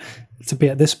episode. To be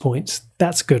at this point,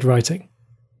 that's good writing.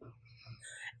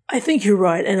 I think you're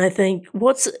right. And I think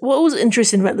what was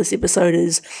interesting about this episode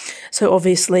is, so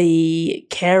obviously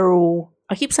Carol,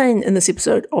 I keep saying in this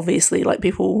episode, obviously, like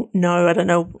people know, I don't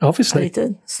know. Obviously. I need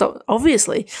to stop.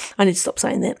 Obviously, I need to stop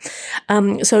saying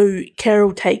that. So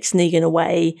Carol takes Negan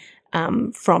away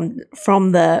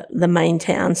from the main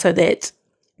town so that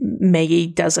Maggie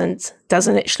doesn't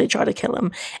actually try to kill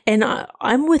him. And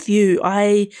I'm with you.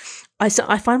 I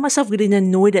find myself getting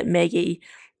annoyed at Maggie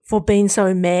for being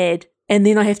so mad. And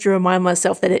then I have to remind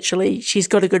myself that actually she's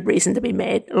got a good reason to be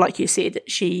mad. Like you said,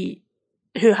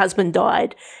 her husband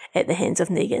died at the hands of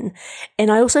Negan. And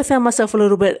I also found myself a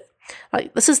little bit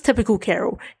like, this is typical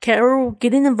Carol. Carol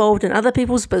getting involved in other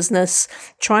people's business,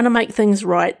 trying to make things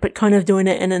right, but kind of doing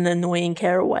it in an annoying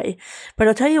Carol way. But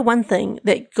I'll tell you one thing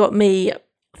that got me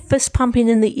fist pumping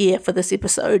in the ear for this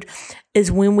episode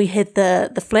is when we had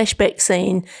the flashback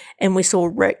scene and we saw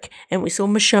Rick and we saw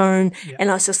Michonne, and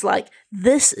I was just like,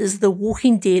 this is the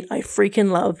Walking Dead I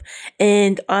freaking love.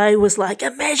 And I was like,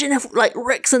 imagine if like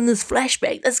Rick's in this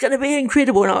flashback, that's going to be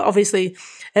incredible. And obviously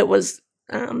it was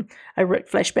a Rick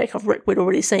flashback of Rick we'd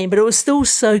already seen, but it was still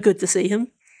so good to see him.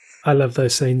 I love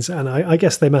those scenes, and I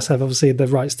guess they must have obviously the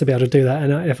rights to be able to do that.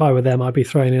 And if I were them, I'd be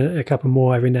throwing in a couple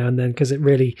more every now and then, because it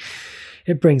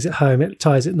brings it home. It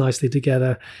ties it nicely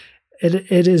together.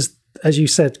 It is, as you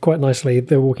said quite nicely,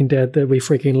 the Walking Dead that we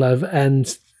freaking love.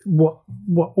 And what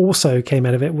also came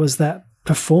out of it was that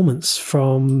performance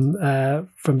from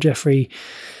Jeffrey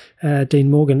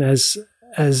Dean Morgan as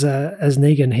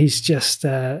Negan. He's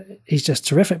just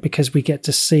terrific, because we get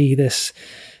to see this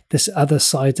other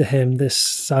side to him, this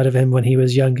side of him when he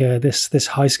was younger, this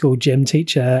high school gym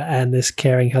teacher, and this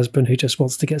caring husband who just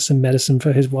wants to get some medicine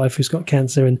for his wife who's got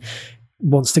cancer and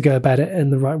wants to go about it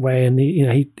in the right way. And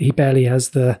he barely has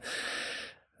the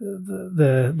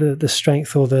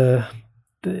strength or the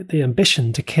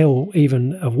ambition to kill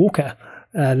even a walker,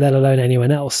 let alone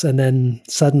anyone else. And then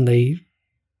suddenly,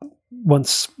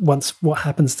 once what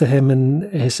happens to him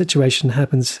and his situation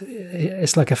happens,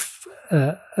 it's like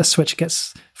a switch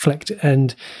gets flicked.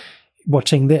 And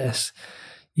watching this,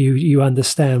 you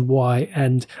understand why.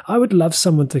 And I would love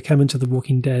someone to come into The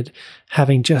Walking Dead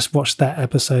having just watched that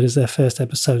episode as their first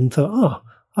episode and thought, oh,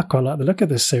 I quite like the look of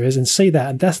this series, and see that,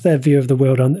 and that's their view of the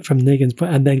world from Negan's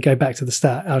point, and then go back to the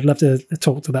start. I'd love to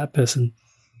talk to that person.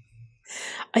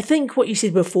 I think what you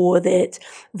said before, that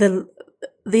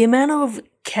the amount of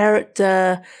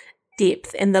character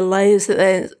depth and the layers that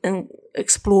they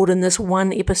explored in this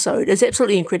one episode is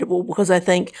absolutely incredible, because I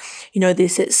think,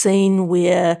 there's that scene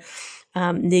where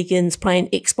Negan's playing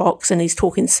Xbox and he's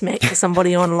talking smack to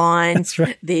somebody online. That's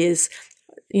right. There's,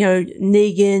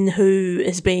 Negan who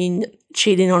has been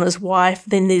cheating on his wife.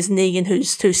 Then there's Negan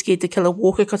who's too scared to kill a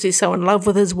walker because he's so in love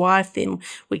with his wife. Then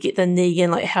we get the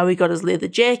Negan, like how he got his leather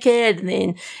jacket, and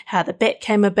then how the bat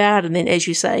came about. And then, as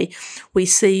you say, we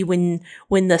see when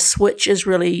the switch is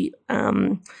really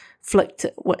flicked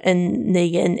in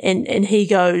Negan, and he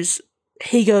goes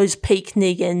peak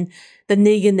Negan, the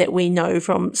Negan that we know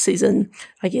from season,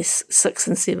 I guess, 6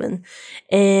 and 7.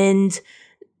 And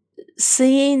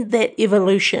seeing that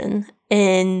evolution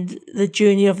and the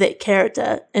journey of that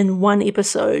character in one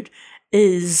episode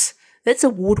that's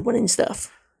award-winning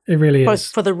stuff. It really both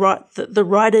is. For the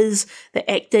writers, the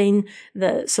acting,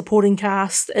 the supporting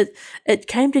cast. It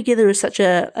came together as such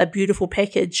a beautiful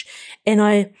package. And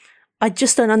I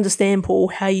just don't understand, Paul,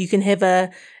 how you can have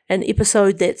an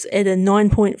episode that's at a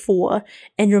 9.4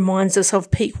 and reminds us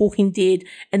of peak Walking Dead,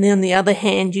 and then on the other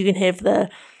hand, you can have the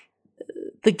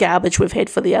garbage we've had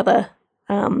for the other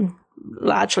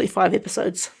largely 5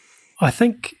 episodes. I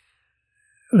think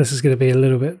this is going to be a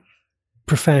little bit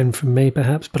profound from me,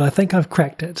 perhaps, but I think I've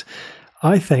cracked it.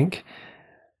 I think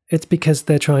it's because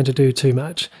they're trying to do too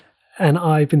much. And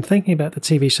I've been thinking about the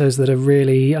TV shows that I'm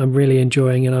really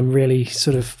enjoying and I'm really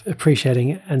sort of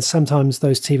appreciating. And sometimes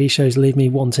those TV shows leave me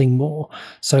wanting more.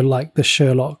 So like the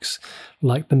Sherlocks,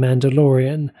 like the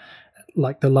Mandalorian,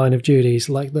 like the Line of Duties,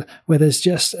 where there's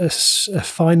just a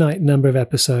finite number of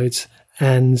episodes,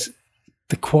 and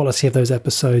the quality of those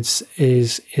episodes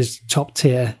is top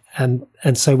tier. And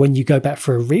so when you go back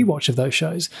for a rewatch of those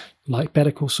shows, like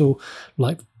Better Call Saul,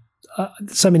 like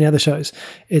so many other shows,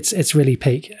 it's really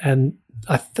peak. And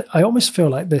I almost feel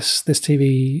like this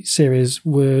TV series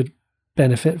would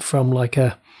benefit from like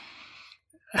a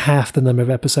half the number of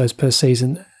episodes per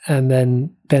season, and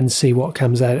then see what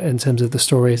comes out in terms of the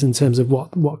stories, in terms of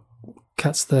what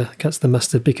cuts the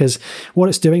mustard. Because what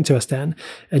it's doing to us, Dan,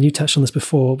 and you touched on this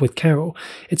before with Carol,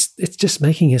 it's just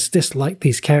making us dislike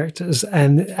these characters,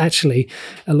 and actually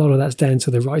a lot of that's down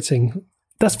to the writing.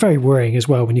 That's very worrying as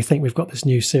well when you think we've got this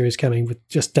new series coming with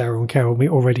just Daryl and Carol. We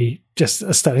already just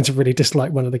are starting to really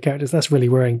dislike one of the characters. That's really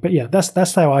worrying. But yeah,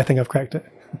 that's how I think I've cracked it.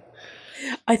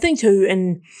 I think too,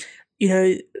 and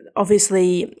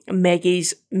obviously Maggie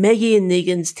and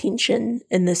Negan's tension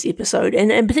in this episode,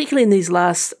 and particularly in these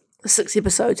last 6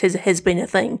 episodes, has been a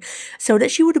thing. So it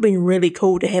actually would have been really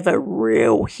cool to have a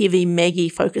real heavy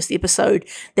Maggie-focused episode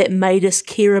that made us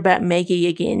care about Maggie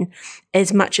again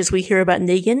as much as we hear about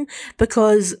Negan.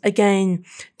 Because, again,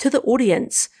 to the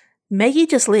audience, Maggie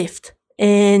just left.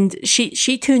 And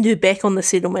she turned her back on the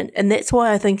settlement. And that's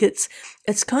why I think it's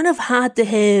kind of hard to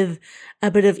have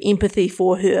a bit of empathy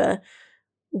for her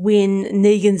when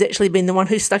Negan's actually been the one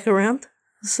who stuck around.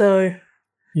 So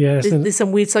yeah, there's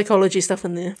some weird psychology stuff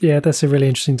in there. Yeah, that's a really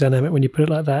interesting dynamic when you put it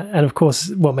like that. And of course,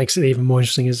 what makes it even more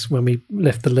interesting is when we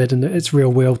lift the lid and it's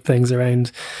real world things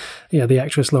around, the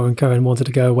actress Lauren Cohen wanted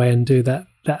to go away and do that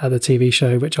other TV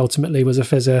show, which ultimately was a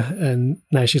fizzer, and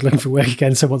now she's looking for work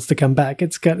again, so wants to come back.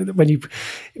 It's kind of,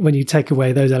 when you take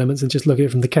away those elements and just look at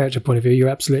it from the character point of view, you're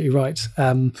absolutely right.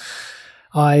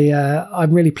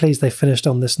 I'm really pleased they finished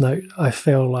on this note. I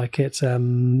feel like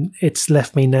it's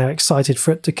left me now excited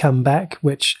for it to come back,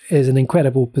 which is an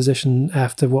incredible position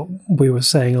after what we were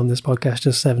saying on this podcast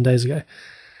just 7 days ago.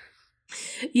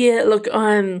 Yeah, look,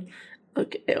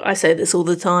 I say this all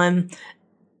the time.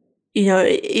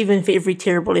 Even for every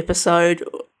terrible episode,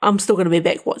 I'm still going to be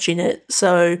back watching it.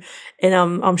 So, and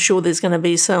I'm sure there's going to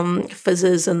be some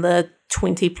fizzes in the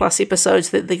 20 plus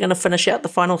episodes that they're going to finish out the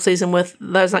final season with.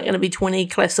 Those aren't going to be 20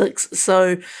 classics.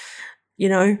 So,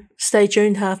 stay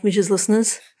tuned, Half Measures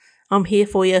listeners. I'm here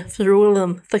for you through all of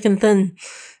them, thick and thin.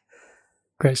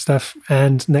 Great stuff.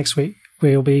 And next week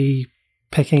we'll be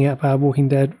picking up our Walking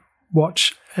Dead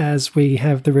watch as we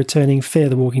have the returning Fear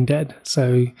the Walking Dead.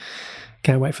 So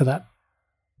can't wait for that.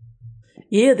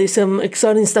 Yeah, there's some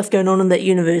exciting stuff going on in that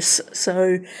universe,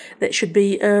 so that should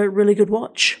be a really good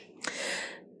watch.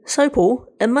 So, Paul,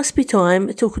 it must be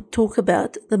time to talk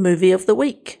about the movie of the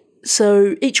week.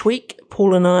 So each week,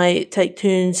 Paul and I take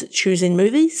turns choosing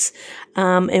movies,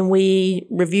 and we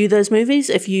review those movies.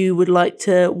 If you would like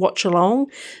to watch along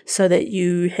so that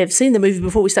you have seen the movie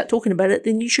before we start talking about it,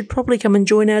 then you should probably come and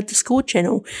join our Discord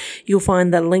channel. You'll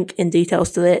find the link and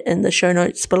details to that in the show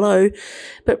notes below.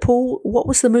 But Paul, what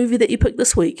was the movie that you picked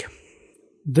this week?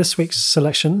 This week's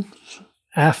selection,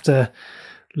 after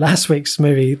last week's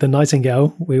movie, The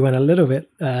Nightingale, we went a little bit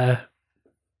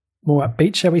more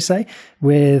upbeat, shall we say,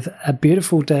 with A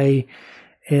Beautiful Day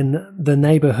in the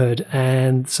Neighborhood.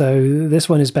 And so this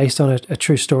one is based on a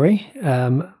true story,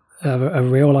 a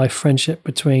real life friendship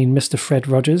between Mr. Fred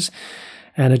Rogers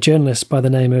and a journalist by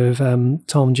the name of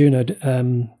Tom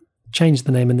Junod. Changed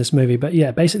the name in this movie, but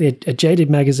yeah, basically a jaded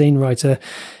magazine writer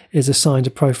is assigned a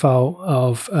profile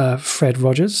of Fred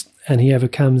Rogers, and he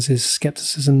overcomes his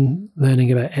skepticism,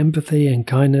 learning about empathy and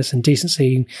kindness and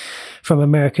decency from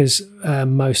America's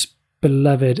most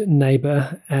beloved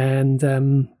neighbor. And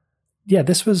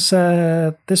this was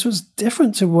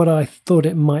different to what I thought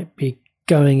it might be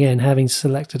going in, having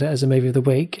selected it as a movie of the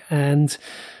week. And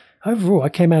overall, I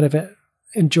came out of it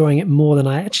enjoying it more than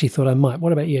I actually thought I might.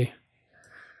 What about you?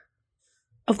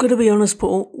 I've got to be honest,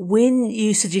 Paul, when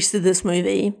you suggested this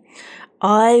movie,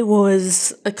 I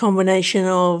was a combination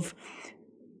of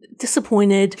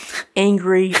disappointed,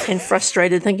 angry, and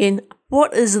frustrated, thinking,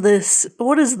 what is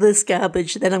this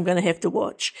garbage that I'm going to have to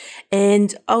watch?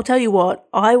 And I'll tell you what,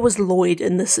 I was Lloyd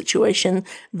in this situation,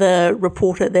 the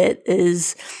reporter that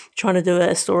is trying to do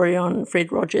a story on Fred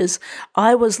Rogers.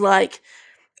 Before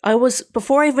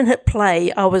I even hit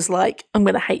play, I was like, I'm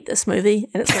going to hate this movie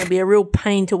and it's going to be a real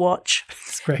pain to watch.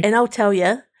 That's great. And I'll tell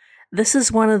you, this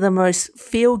is one of the most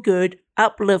feel-good,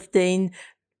 uplifting,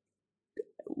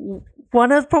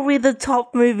 one of probably the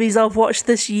top movies I've watched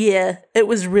this year. It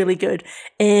was really good.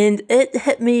 And it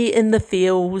hit me in the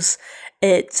feels.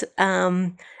 It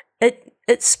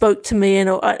it spoke to me in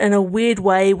a weird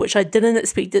way, which I didn't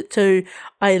expect it to.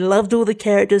 I loved all the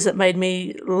characters. It made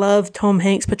me love Tom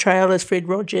Hanks' portrayal as Fred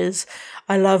Rogers.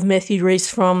 I love Matthew Rhys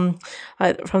from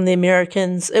The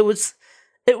Americans. It was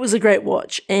a great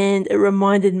watch, and it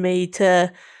reminded me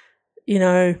to,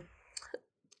 you've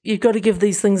got to give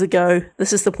these things a go.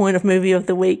 This is the point of movie of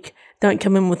the week. Don't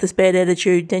come in with this bad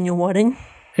attitude, Daniel Whiting.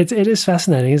 It is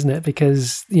fascinating, isn't it?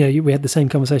 Because, we had the same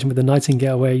conversation with The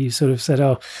Nightingale where you sort of said,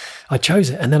 oh, I chose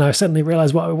it. And then I suddenly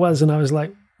realized what it was. And I was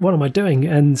like, what am I doing?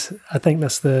 And I think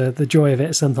that's the joy of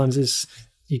it sometimes is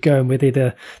you go in with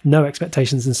either no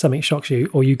expectations and something shocks you,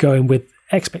 or you go in with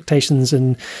expectations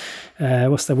and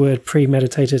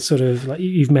premeditated, sort of like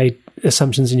you've made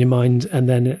assumptions in your mind and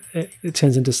then it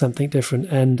turns into something different.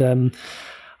 And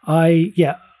I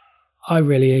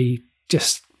really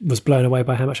just was blown away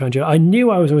by how much I enjoyed it. I knew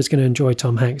I was always going to enjoy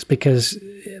Tom Hanks because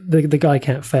the guy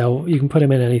can't fail. You can put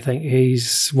him in anything.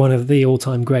 He's one of the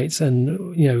all-time greats,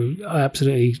 and I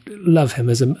absolutely love him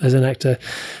as an actor.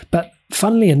 But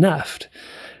funnily enough,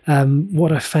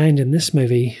 what I found in this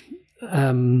movie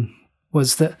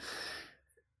was that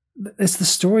it's the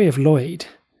story of Lloyd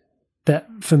that,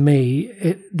 for me,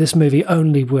 this movie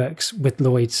only works with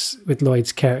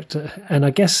Lloyd's character. And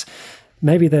I guess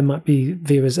maybe there might be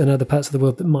viewers in other parts of the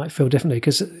world that might feel differently,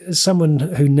 because as someone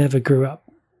who never grew up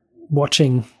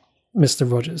watching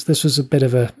Mr. Rogers, this was a bit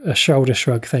of a shoulder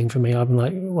shrug thing for me. I'm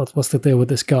like, what's the deal with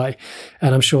this guy?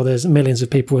 And I'm sure there's millions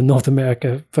of people in North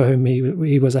America for whom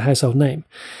he was a household name.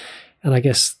 And I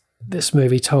guess this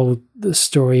movie told the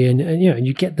story, and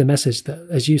you get the message that,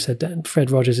 as you said, Dan, Fred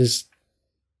Rogers is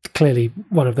clearly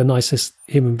one of the nicest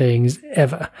human beings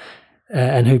ever,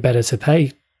 and who better to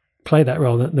play that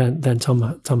role than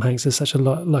Tom Hanks is such a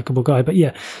likable guy. But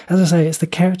yeah, as I say, it's the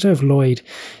character of Lloyd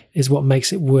is what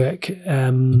makes it work.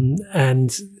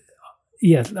 And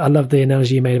yeah, I love the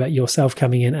analogy you made about yourself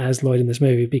coming in as Lloyd in this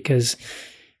movie, because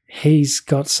he's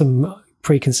got some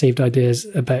preconceived ideas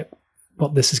about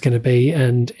what this is going to be,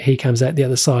 and he comes out the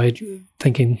other side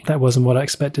thinking that wasn't what I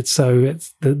expected. So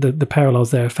it's the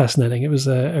parallels there are fascinating. It was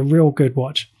a real good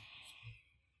watch.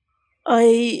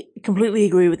 I completely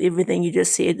agree with everything you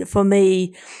just said. For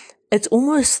me, it's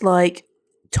almost like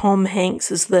Tom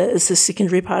Hanks is the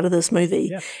secondary part of this movie.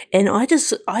 Yeah. And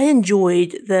I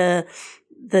enjoyed the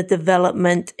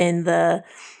development and the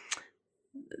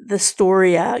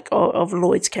story arc of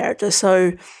Lloyd's character.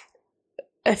 So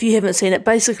if you haven't seen it,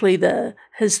 basically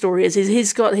his story is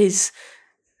he's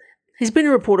been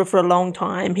a reporter for a long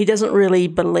time. He doesn't really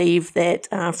believe that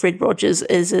Fred Rogers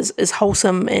is as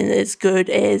wholesome and as good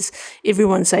as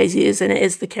everyone says he is, and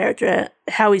as the character,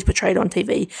 how he's portrayed on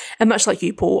TV. And much like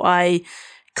you, Paul, I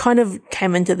kind of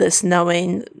came into this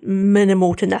knowing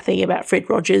minimal to nothing about Fred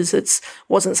Rogers. It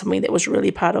wasn't something that was really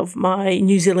part of my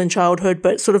New Zealand childhood,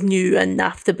 but sort of knew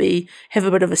enough to have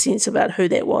a bit of a sense about who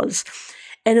that was.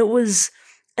 And it was,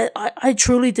 I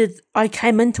truly did, I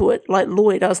came into it like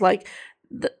Lloyd. I was like,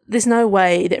 there's no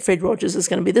way that Fred Rogers is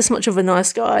going to be this much of a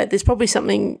nice guy. There's probably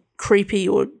something creepy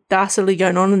or dastardly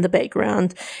going on in the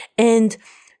background. And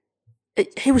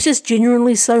he was just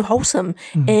genuinely so wholesome.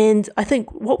 Mm. And I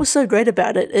think what was so great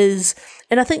about it is,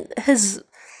 and I think his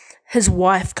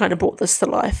wife kind of brought this to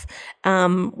life,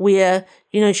 where,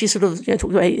 she sort of talked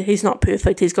about he's not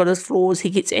perfect, he's got his flaws, he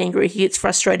gets angry, he gets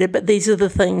frustrated, but these are the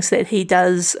things that he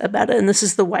does about it, and this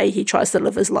is the way he tries to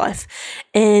live his life.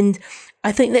 And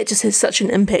I think that just has such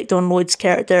an impact on Lloyd's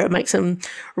character. It makes him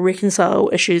reconcile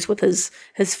issues with his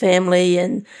family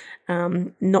and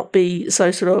not be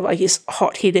so sort of, I guess,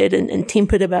 hot-headed and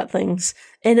tempered about things.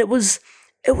 And it was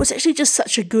actually just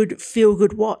such a good,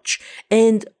 feel-good watch.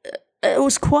 And it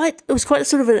was quite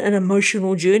sort of an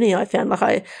emotional journey, I found.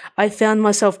 Like I found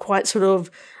myself quite sort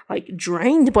of like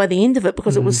drained by the end of it,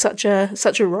 because it was such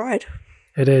a ride.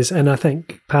 It is. And I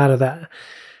think part of that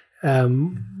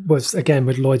was, again,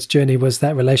 with Lloyd's journey, was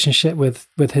that relationship with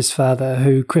his father,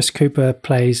 who Chris Cooper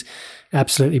plays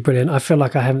absolutely brilliant. I feel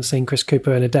like I haven't seen Chris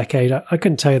Cooper in a decade. I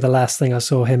couldn't tell you the last thing I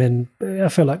saw him in. I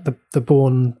feel like the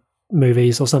Bourne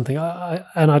movies or something.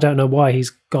 And I don't know why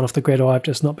he's gone off the grid, or I've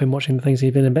just not been watching the things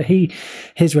he's been in. But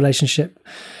his relationship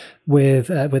with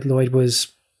Lloyd was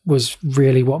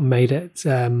really what made it.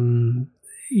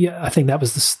 I think that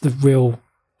was the real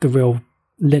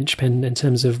linchpin in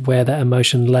terms of where that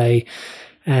emotion lay.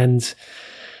 And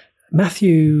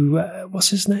Matthew, what's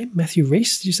his name? Matthew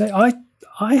Rhys, did you say?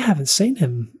 I haven't seen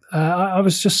him. I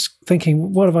was just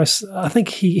thinking, what have I think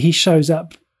he shows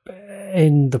up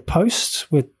in The Post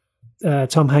with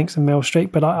Tom Hanks and Meryl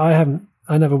Streep, but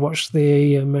I never watched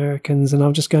The Americans, and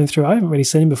I'm just going through. I haven't really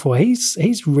seen him before.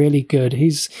 He's really good.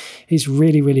 He's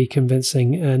really, really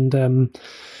convincing, and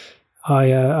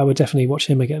I would definitely watch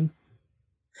him again.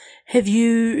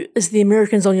 Is The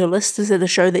Americans on your list? Is it a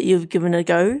show that you've given a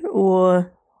go,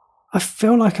 or? I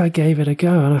feel like I gave it a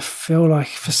go, and I feel like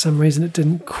for some reason it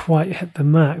didn't quite hit the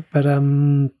mark. But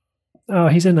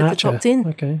he's in Archer. Top 10.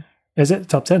 Okay, is it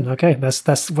top 10? Okay,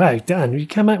 that's wow, Dan, you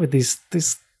come out with these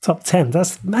top 10.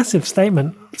 That's a massive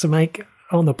statement to make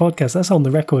on the podcast. That's on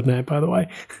the record now, by the way.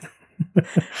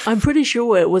 I'm pretty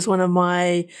sure it was one of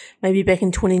my, maybe back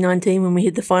in 2019 when we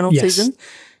had the final season.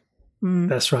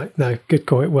 That's right. No, good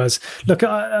call. It was. Look,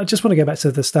 I just want to go back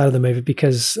to the start of the movie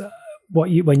because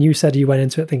when you said you went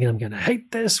into it thinking, I'm going to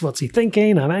hate this, what's he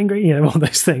thinking? I'm angry, all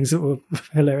those things that were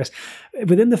hilarious.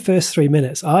 Within the first 3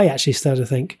 minutes, I actually started to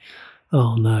think,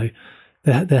 oh no,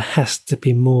 there has to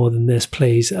be more than this,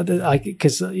 please.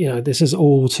 Because, this is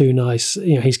all too nice.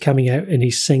 He's coming out and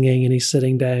he's singing and he's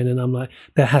sitting down and I'm like,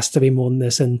 there has to be more than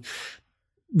this. And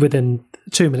within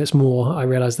 2 minutes more, I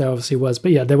realized there obviously was.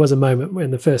 But yeah, there was a moment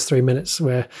in the first 3 minutes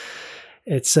where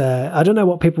it's, I don't know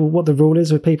what the rule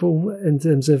is with people in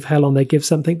terms of how long they give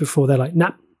something before they're like,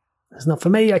 nah, it's not for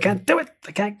me. I can't do it.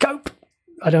 I can't cope.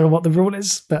 I don't know what the rule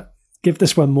is, but give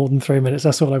this one more than 3 minutes.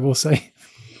 That's all I will say.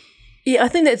 Yeah, I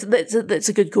think that's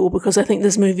a good call because I think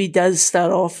this movie does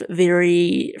start off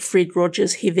very Fred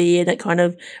Rogers heavy and it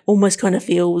almost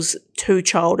feels too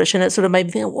childish and it sort of made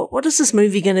me think, what is this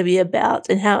movie going to be about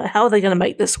and how are they going to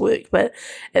make this work? But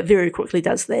it very quickly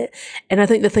does that. And I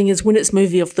think the thing is when it's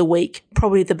movie of the week,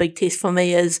 probably the big test for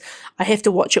me is I have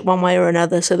to watch it one way or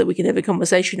another so that we can have a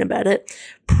conversation about it.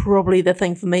 Probably the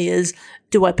thing for me is,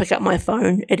 do I pick up my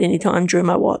phone at any time during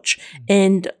my watch?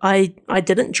 And I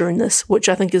didn't during this, which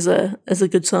I think is a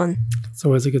good sign. It's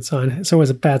always a good sign. It's always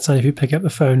a bad sign if you pick up the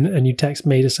phone and you text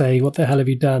me to say, what the hell have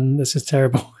you done? This is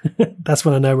terrible. That's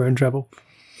when I know we're in trouble.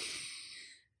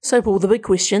 So, Paul, the big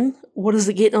question, what does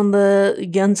it get on the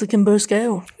Guns Akimbo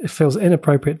scale? It feels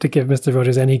inappropriate to give Mr.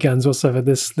 Rogers any guns whatsoever.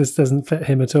 This doesn't fit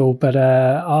him at all. But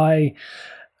I,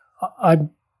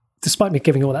 despite me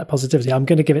giving all that positivity, I'm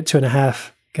going to give it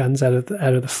 2.5 guns out of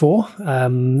the 4.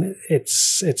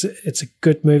 It's a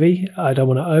good movie. I don't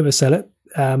want to oversell it.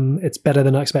 It's better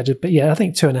than I expected, but yeah, I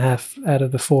think 2.5 out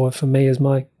of the 4 for me is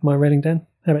my rating. Dan,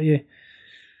 how about you?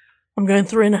 I'm going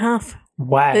 3.5.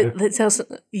 Wow, that's how.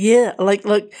 Yeah,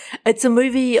 look, it's a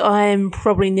movie I'm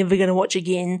probably never going to watch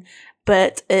again,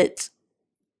 but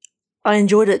I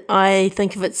enjoyed it. I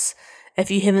think if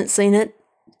you haven't seen it,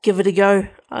 give it a go.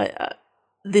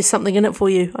 There's something in it for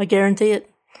you. I guarantee it.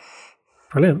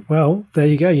 Brilliant. Well, there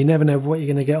you go. You never know what you're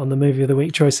going to get on the movie of the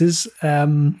week choices.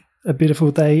 A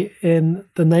beautiful day in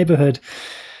the neighborhood.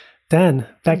 Dan,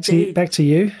 back to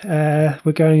you.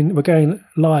 We're going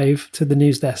live to the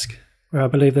news desk where I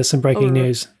believe there's some breaking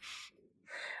news.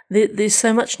 There's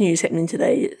so much news happening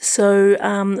today. So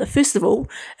first of all,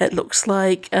 it looks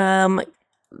like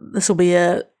this will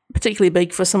be particularly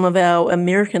big for some of our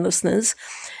American listeners.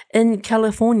 In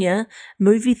California,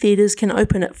 movie theaters can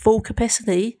open at full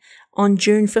capacity on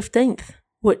June 15th,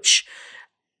 which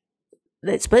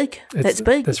that's big. That's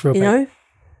big. That's real big.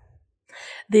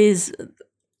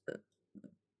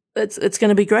 It's going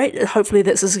to be great. Hopefully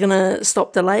this is going to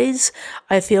stop delays.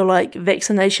 I feel like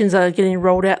vaccinations are getting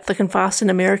rolled out thick and fast in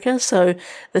America, so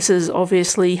this is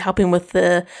obviously helping with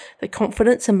the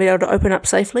confidence and be able to open up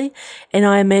safely. And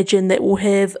I imagine that will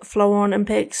have flow-on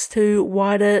impacts to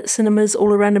wider cinemas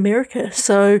all around America.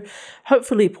 So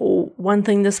hopefully, Paul, one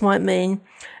thing this might mean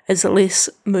is less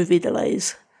movie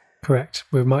delays. Correct.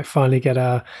 We might finally get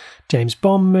our James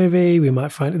Bond movie. We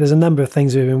might find there's a number of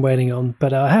things we've been waiting on.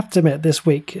 But I have to admit, this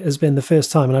week has been the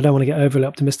first time, and I don't want to get overly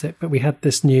optimistic, but we had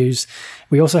this news.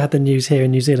 We also had the news here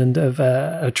in New Zealand of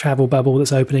a travel bubble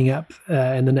that's opening up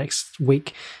in the next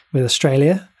week with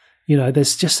Australia.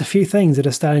 There's just a few things that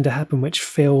are starting to happen which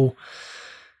feel,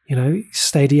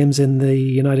 stadiums in the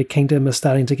United Kingdom are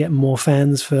starting to get more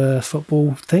fans for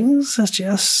football. Things are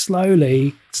just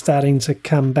slowly starting to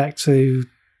come back to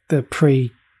the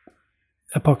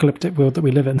pre-apocalyptic world that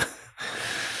we live in.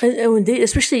 And indeed,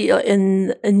 especially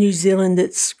in New Zealand,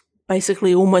 it's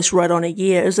basically almost right on a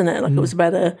year, isn't it? Like it was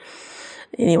about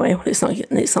anyway, let's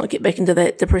not get back into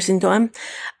that depressing time.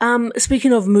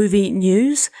 Speaking of movie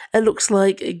news, it looks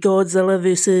like Godzilla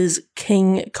vs.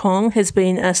 King Kong has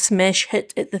been a smash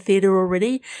hit at the theatre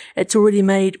already. It's already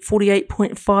made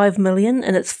 $48.5 million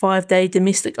in its 5-day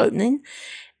domestic opening.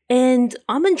 And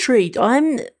I'm intrigued.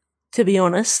 To be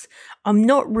honest, I'm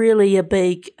not really a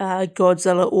big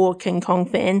Godzilla or King Kong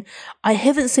fan. I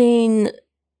haven't seen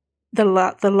the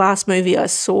last movie I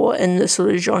saw in this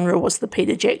sort of genre was the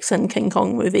Peter Jackson King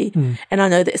Kong movie. And I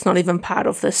know that's not even part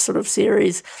of this sort of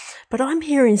series. But I'm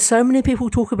hearing so many people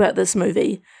talk about this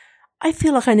movie. I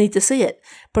feel like I need to see it.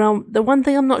 But the one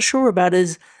thing I'm not sure about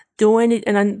is, do I need,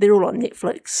 and they're all on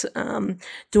Netflix,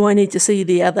 do I need to see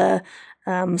the other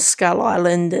Skull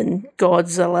Island and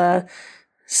Godzilla,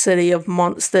 City of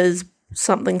Monsters,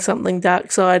 something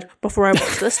Dark Side before I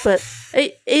watch this? But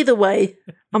either way,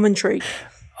 I'm intrigued.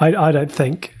 I don't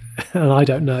think, and I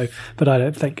don't know, but I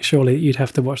don't think surely you'd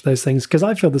have to watch those things, because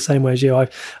I feel the same way as you.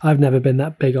 I've never been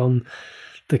that big on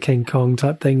the King Kong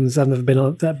type things. I've never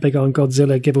been that big on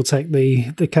Godzilla, give or take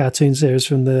the cartoon series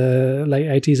from the late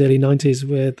 80s, early 90s,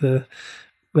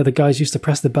 where the guys used to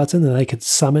press the button and they could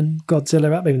summon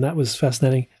Godzilla up. Even that was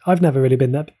fascinating. I've never really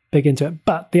been that big into it,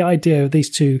 but the idea of these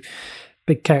two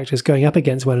big characters going up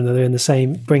against one another in the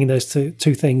same, bringing those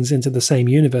two things into the same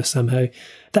universe somehow,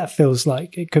 that feels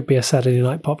like it could be a Saturday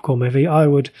night popcorn movie. I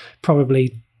would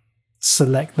probably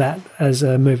select that as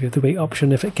a movie of the week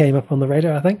option if it came up on the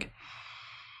radar, I think.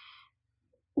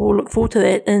 We'll look forward to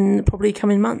that in probably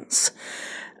coming months.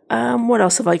 What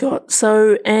else have I got?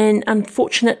 So, an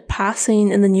unfortunate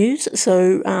passing in the news.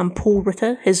 So, Paul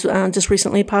Ritter has just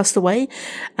recently passed away.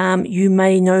 You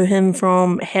may know him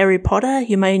from Harry Potter.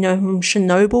 You may know him from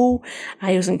Chernobyl.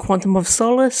 He was in Quantum of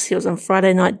Solace. He was on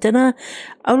Friday Night Dinner.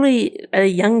 Only a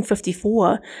young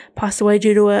 54 passed away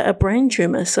due to a brain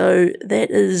tumour. So, that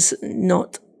is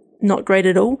not great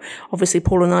at all. Obviously,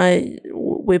 Paul and I,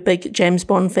 we're big James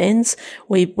Bond fans.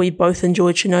 We both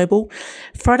enjoyed Chernobyl.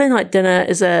 Friday Night Dinner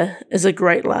is a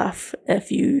great laugh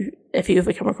if you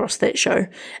ever come across that show.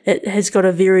 It has got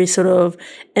a very sort of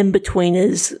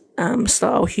in-betweeners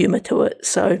style humour to it.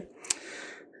 So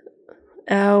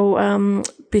our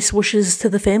best wishes to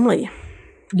the family.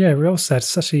 Yeah, real sad.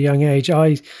 Such a young age.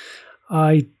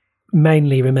 I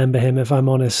mainly remember him, if I'm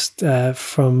honest,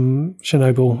 from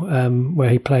Chernobyl, where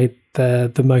he played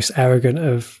the most arrogant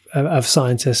of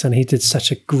scientists, and he did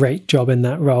such a great job in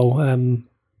that role.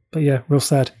 But yeah, real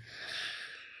sad.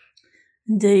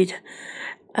 Indeed.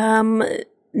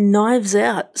 Knives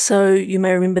Out. So you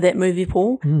may remember that movie,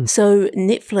 Paul. So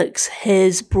Netflix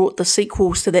has brought the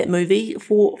sequels to that movie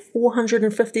for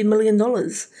 $450 million.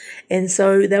 And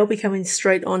so they'll be coming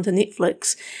straight onto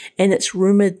Netflix. And it's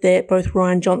rumoured that both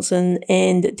Rian Johnson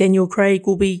and Daniel Craig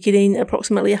will be getting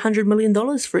approximately $100 million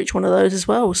for each one of those as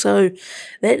well. So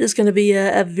that is going to be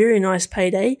a very nice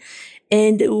payday.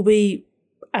 And it will be,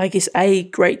 I guess, A,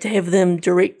 great to have them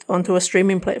direct onto a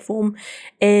streaming platform,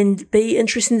 and B,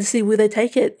 interesting to see where they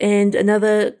take it. And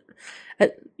another,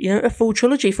 a full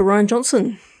trilogy for Rian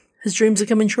Johnson. His dreams are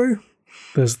coming true.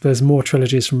 There's more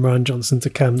trilogies from Rian Johnson to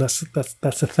come. That's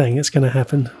a thing. It's going to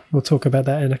happen. We'll talk about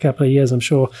that in a couple of years, I'm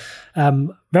sure.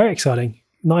 Very exciting.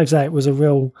 Knives Out was a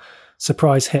real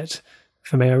surprise hit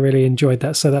for me. I really enjoyed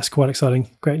that. So that's quite exciting.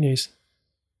 Great news.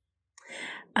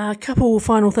 A couple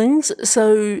final things.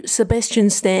 So Sebastian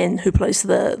Stan, who plays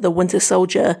the Winter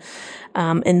Soldier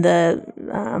in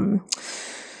the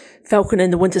Falcon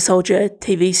and the Winter Soldier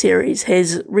TV series,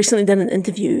 has recently done an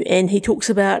interview, and he talks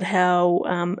about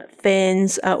how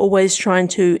fans are always trying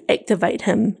to activate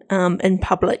him in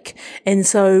public. And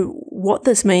so what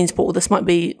this means, Paul, this might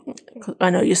be, I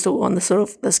know you're still on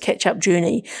this catch-up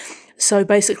journey. So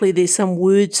basically there's some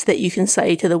words that you can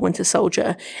say to the Winter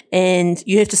Soldier, and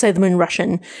you have to say them in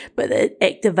Russian, but it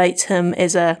activates him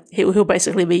as he'll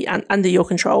basically be under your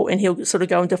control, and he'll sort of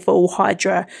go into full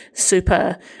Hydra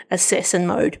super assassin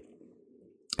mode.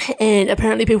 And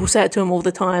apparently people say it to him all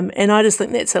the time, and I just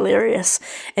think that's hilarious.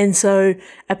 And so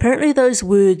apparently those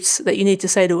words that you need to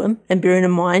say to him, and bearing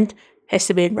in mind, has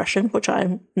to be in Russian, which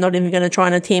I'm not even going to try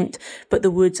and attempt, but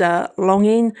the words are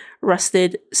longing,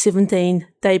 rusted, 17,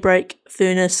 daybreak,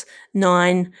 furnace,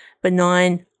 9,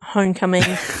 benign, homecoming,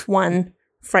 1,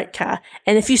 freight car.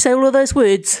 And if you say all of those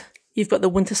words, you've got the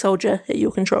Winter Soldier at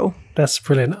your control. That's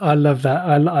brilliant. I love that.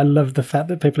 I love the fact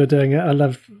that people are doing it. I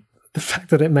love the fact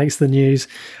that it makes the news.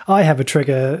 I have a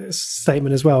trigger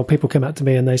statement as well. People come up to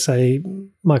me and they say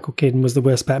Michael Keaton was the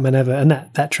worst Batman ever, and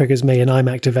that triggers me, and I'm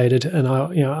activated, and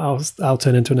I'll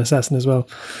turn into an assassin as well.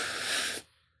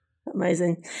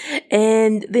 Amazing.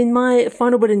 And then my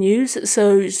final bit of news.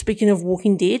 So speaking of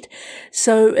Walking Dead,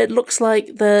 so it looks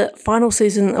like the final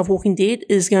season of Walking Dead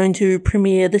is going to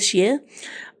premiere this year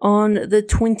on the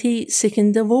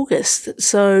 22nd of August.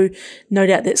 So no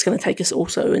doubt that's going to take us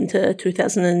also into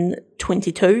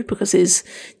 2022, because there's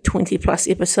 20 plus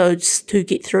episodes to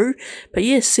get through. But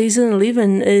yes, season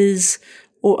 11 is,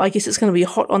 or I guess it's going to be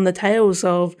hot on the tails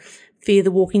of Fear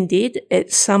the Walking Dead.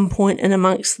 At some point in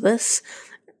amongst this,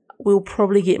 we'll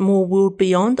probably get more World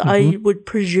Beyond. I would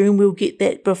presume we'll get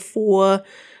that before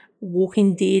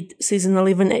Walking Dead season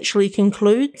 11 actually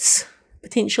concludes,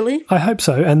 potentially. I hope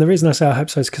so. And the reason I say I hope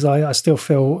so is because I still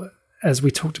feel as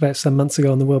we talked about some months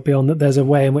ago on The World Beyond, that there's a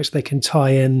way in which they can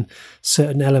tie in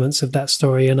certain elements of that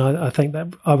story. And I think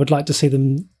that I would like to see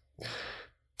them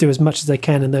do as much as they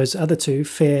can in those other two,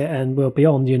 Fear and World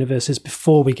Beyond universes,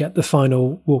 before we get the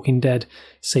final Walking Dead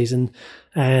season.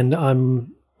 And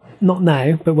I'm not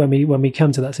now, but when we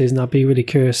come to that season, I'd be really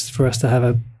curious for us to have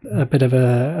a bit of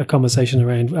a conversation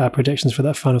around our predictions for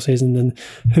that final season and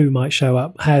who might show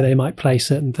up, how they might play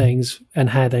certain things, and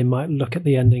how they might look at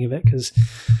the ending of it. Because,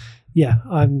 yeah,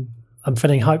 I'm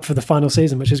feeling hyped for the final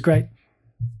season, which is great.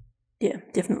 Yeah,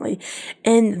 definitely.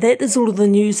 And that is all of the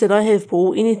news that I have,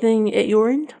 Paul. Anything at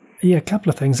your end? Yeah, a couple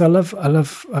of things.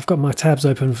 I've got my tabs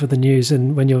open for the news,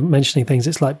 and when you're mentioning things,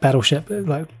 it's like Battleship,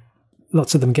 like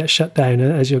lots of them get shut down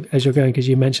as you're going because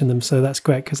you mentioned them. So that's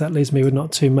great because that leaves me with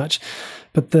not too much.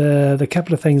 But the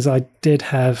couple of things I did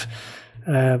have,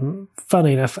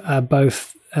 funny enough, are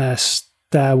both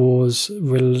Star Wars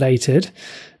related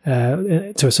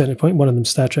to a certain point. One of them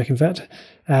Star Trek, in fact.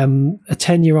 A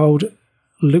 10-year-old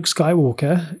Luke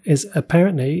Skywalker is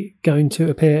apparently going to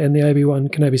appear in the Obi-Wan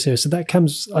Kenobi series. So that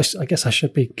comes, I guess I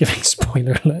should be giving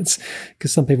spoiler alerts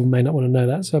because some people may not want to know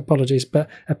that, so apologies. But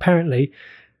apparently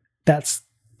that's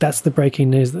the breaking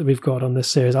news that we've got on this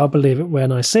series. I'll believe it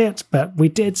when I see it, but we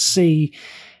did see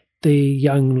the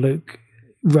young Luke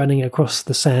running across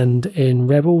the sand in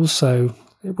Rebels, so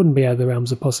it wouldn't be out of the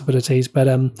realms of possibilities. But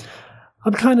I'm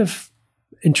kind of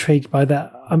intrigued by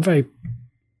that. I'm very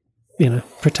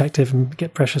protective and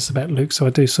get precious about Luke. So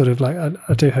I do sort of I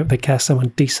do hope they cast someone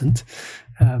decent.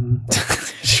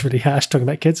 It's really harsh talking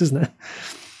about kids, isn't it?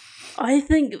 I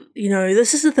think,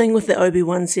 this is the thing with the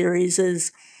Obi-Wan series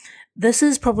is this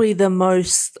is probably the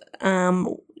most,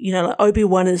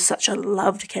 Obi-Wan is such a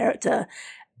loved character,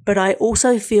 but I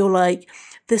also feel like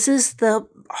this is the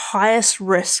highest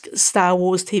risk Star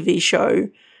Wars TV show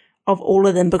of all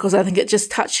of them because I think it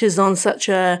just touches on such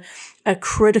a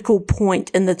critical point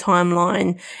in the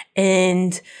timeline.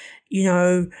 And,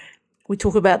 we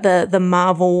talk about the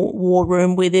Marvel War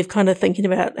Room where they're kind of thinking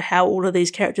about how all of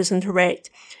these characters interact.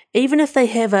 Even if they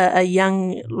have a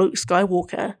young Luke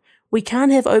Skywalker, we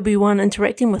can't have Obi-Wan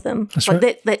interacting with him. That's like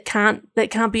right. that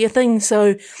can't be a thing.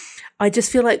 So I just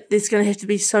feel like there's going to have to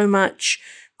be so much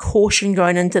caution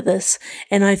going into this,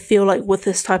 and I feel like with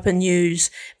this type of news,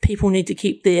 people need to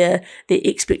keep their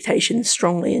expectations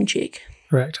strongly in check.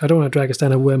 Correct. I don't want to drag us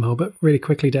down a wormhole, but really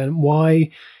quickly, Dan,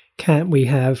 why can't we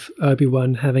have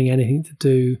Obi-Wan having anything to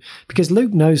do? Because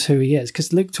Luke knows who he is.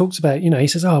 Because Luke talks about, he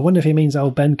says, I wonder if he means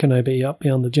old Ben Kenobi up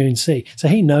beyond the Dune Sea. So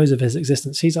he knows of his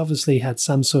existence. He's obviously had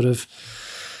some sort of...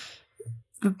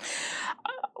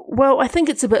 Well, I think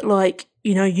it's a bit like,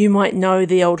 you might know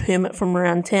the old hermit from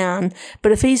around town,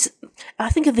 but if he's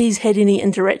had any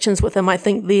interactions with him, I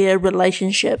think their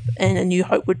relationship in A New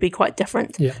Hope would be quite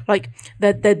different. Yeah. Like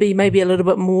they'd be maybe a little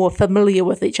bit more familiar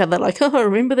with each other. Like,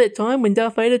 remember that time when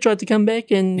Darth Vader tried to come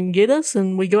back and get us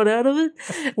and we got out of it?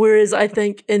 Whereas I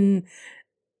think in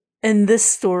this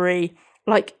story,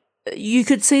 like you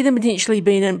could see them potentially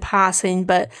being in passing,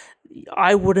 but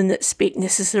I wouldn't expect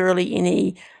necessarily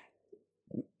any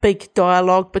big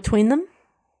dialogue between them.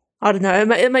 I don't know.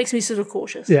 It makes me sort of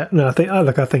cautious. Yeah, no, I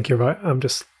think you're right. I'm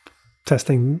just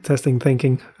testing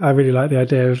thinking. I really like the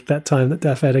idea of that time that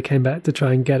Darth Vader came back to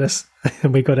try and get us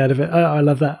and we got out of it. I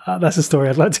love that. That's a story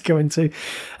I'd like to go into.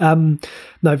 No,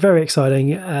 very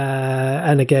exciting.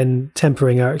 And again,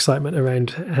 tempering our excitement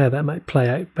around how that might play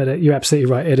out. But you're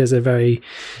absolutely right. It is a very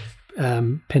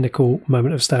pinnacle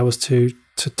moment of Star Wars to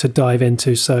dive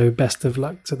into, so best of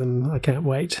luck to them. I can't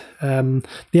wait. The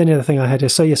only other thing I had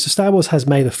is, so Star Wars has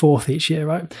May the 4th each year,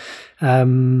 right?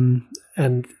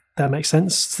 And that makes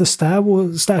sense. The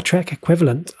Star Trek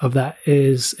equivalent of that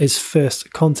is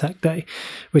First Contact Day,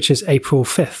 which is April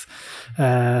 5th,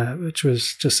 which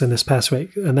was just in this past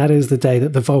week. And that is the day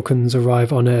that the Vulcans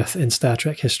arrive on Earth in Star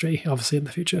Trek history, obviously in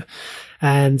the future.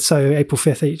 And so April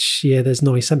 5th each year, there's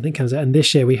normally something comes out. And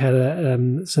this year we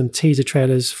had some teaser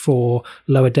trailers for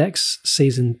Lower Decks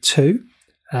Season 2,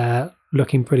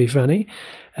 looking pretty funny.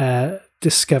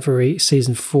 Discovery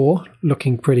Season 4,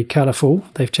 looking pretty colourful.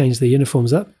 They've changed the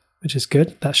uniforms up, which is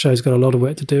good. That show's got a lot of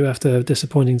work to do after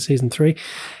disappointing Season 3.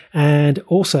 And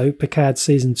also Picard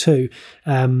Season 2.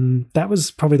 That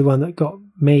was probably the one that got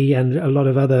me and a lot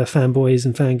of other fanboys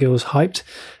and fangirls hyped.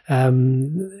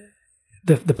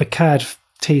 The Picard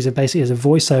teaser basically is a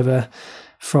voiceover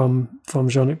from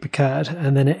Jean-Luc Picard,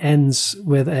 and then it ends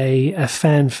with a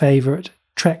fan favourite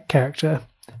Trek character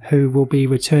who will be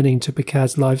returning to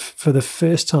Picard's life for the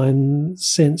first time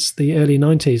since the early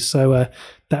 90s. So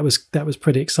that was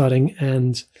pretty exciting.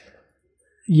 And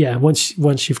yeah,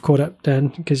 once you've caught up, Dan,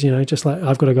 because just like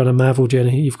I've got to go on a Marvel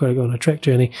journey, you've got to go on a Trek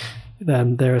journey.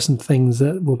 there are some things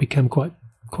that will become quite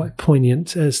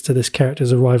poignant as to this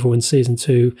character's arrival in season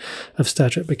 2 of Star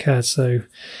Trek Picard. So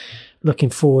looking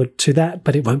forward to that,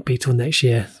 but it won't be till next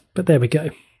year. But there we go.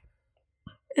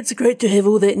 It's great to have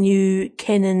all that new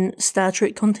canon Star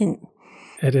Trek content.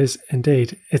 It is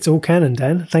indeed. It's all canon,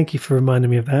 Dan. Thank you for reminding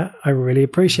me of that. I really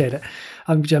appreciate it.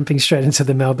 I'm jumping straight into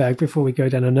the mailbag before we go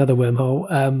down another wormhole.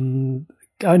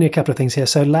 Only a couple of things here.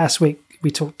 So last week we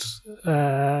talked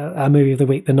our movie of the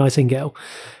week, The Nightingale.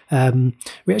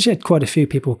 We actually had quite a few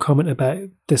people comment about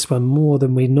this one, more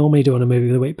than we normally do on a movie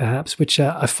of the week, perhaps, which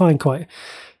I find quite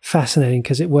fascinating,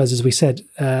 because it was, as we said,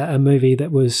 a movie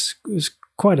that was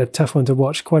quite a tough one to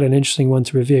watch, quite an interesting one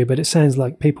to review, but it sounds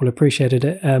like people appreciated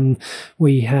it.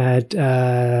 We had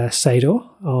Sador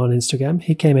on Instagram.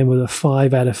 He came in with a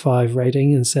 5 out of 5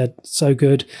 rating and said, so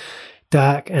good,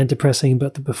 dark and depressing,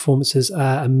 but the performances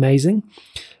are amazing.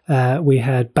 We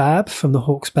had Bab from the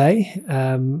Hawke's Bay,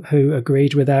 who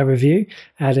agreed with our review,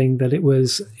 adding that it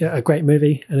was a great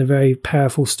movie and a very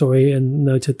powerful story, and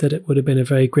noted that it would have been a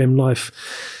very grim life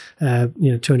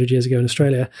 200 years ago in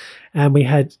Australia. And we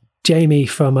had Jamie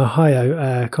from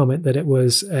Ohio comment that it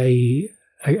was a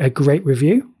great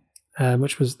review,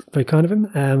 which was very kind of him.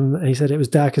 And he said it was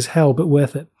dark as hell, but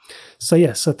worth it.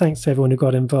 So, so thanks to everyone who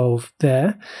got involved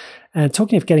there. And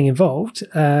talking of getting involved,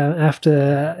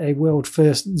 after a world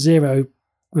first 0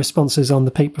 responses on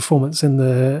the peak performance in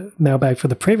the mailbag for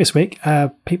the previous week,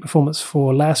 peak performance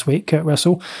for last week, Kurt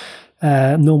Russell,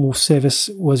 normal service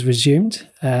was resumed.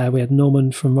 We had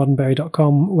Norman from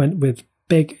roddenberry.com went with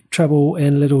Big Trouble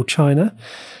in Little China.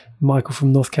 Michael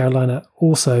from North Carolina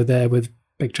also there with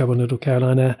Big Trouble in Little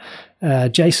Carolina.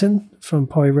 Jason from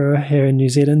Poirua here in New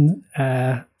Zealand,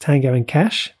 Tango and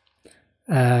Cash.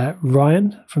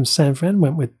 Ryan from San Fran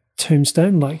went with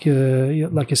Tombstone, like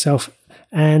yourself.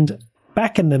 And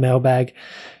back in the mailbag,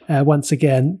 once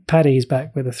again, Paddy's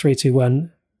back with a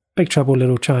 3-2-1. Big Trouble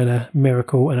Little China,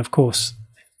 Miracle, and of course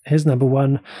his number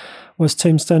 1 was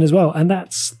Tombstone as well. And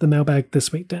that's the mailbag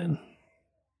this week, Dan.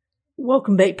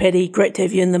 Welcome back, Paddy. Great to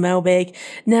have you in the mailbag.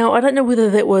 Now, I don't know whether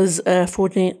that was a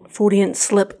Freudian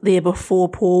slip there before,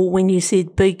 Paul, when you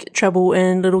said Big Trouble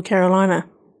in Little Carolina.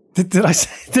 Did I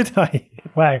say? Did I?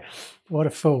 Wow, what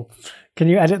a fool! Can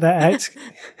you edit that out?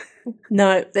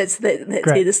 No, that's here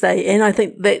to stay, and I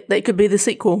think that could be the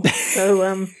sequel.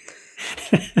 So,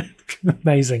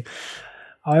 amazing.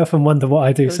 I often wonder what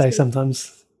I do say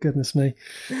sometimes. Goodness me.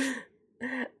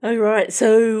 All right,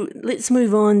 so let's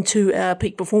move on to our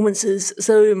peak performances.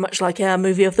 So much like our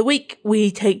movie of the week, we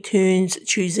take turns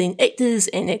choosing actors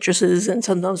and actresses and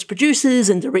sometimes producers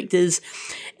and directors,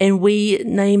 and we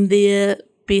name their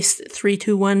best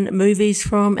 3-2-1 movies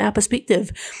from our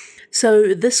perspective.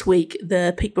 So this week,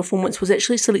 the peak performance was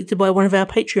actually selected by one of our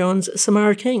Patreons,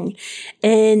 Samara King,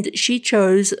 and she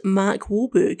chose Mark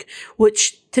Wahlberg,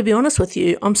 which, to be honest with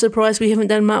you, I'm surprised we haven't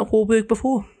done Mark Wahlberg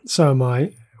before. So am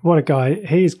I. What a guy.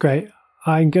 He's great.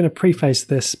 I'm going to preface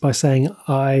this by saying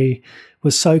I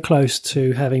was so close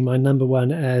to having my number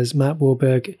 1 as Matt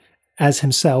Wahlberg as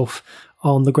himself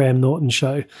on the Graham Norton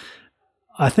show.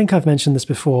 I think I've mentioned this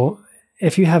before.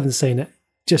 If you haven't seen it,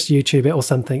 just YouTube it or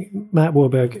something. Matt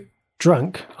Wahlberg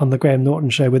drunk on the Graham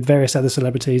Norton show with various other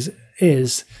celebrities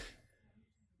is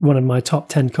one of my top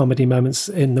 10 comedy moments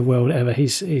in the world ever.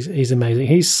 He's amazing.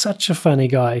 He's such a funny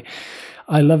guy.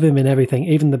 I love him in everything,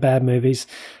 even the bad movies.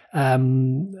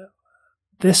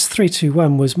 This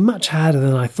 3-2-1 was much harder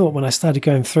than I thought when I started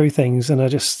going through things, and I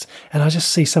just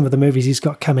see some of the movies he's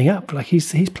got coming up. Like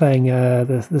he's playing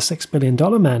the $6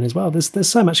 Billion Man as well. There's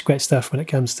so much great stuff when it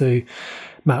comes to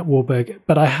Matt Wahlberg.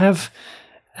 But I have,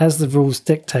 as the rules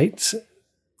dictate,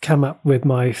 come up with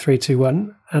my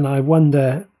 3-2-1, and I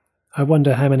wonder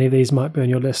how many of these might be on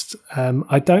your list.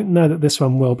 I don't know that this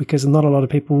one will, because not a lot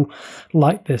of people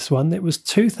like this one. It was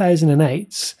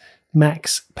 2008's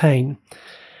Max Payne.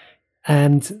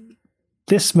 And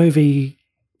this movie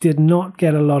did not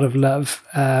get a lot of love.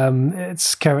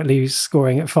 It's currently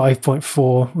scoring at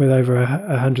 5.4 with over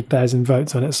 100,000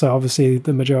 votes on it. So obviously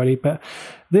the majority. But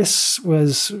this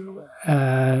was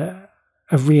a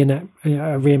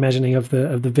reimagining of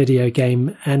the video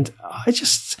game. And I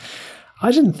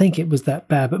didn't think it was that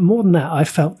bad, but more than that, I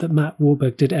felt that Matt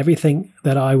Wahlberg did everything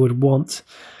that I would want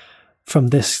from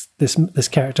this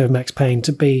character of Max Payne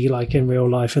to be like in real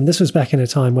life. And this was back in a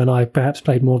time when I perhaps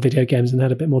played more video games and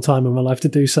had a bit more time in my life to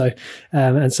do so.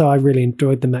 And so I really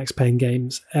enjoyed the Max Payne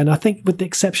games. And I think with the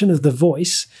exception of the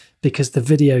voice, because the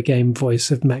video game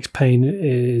voice of Max Payne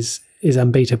is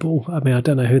unbeatable. I mean, I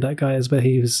don't know who that guy is, but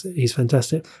he's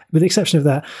fantastic. With the exception of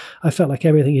that, I felt like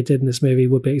everything he did in this movie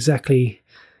would be exactly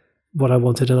what I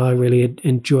wanted, and I really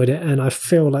enjoyed it. And I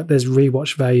feel like there's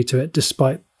rewatch value to it,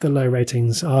 despite the low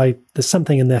ratings. There's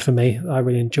something in there for me I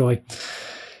really enjoy.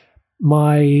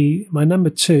 My number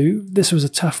two, this was a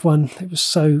tough one. It was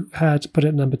so hard to put it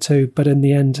at number two, but in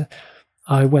the end,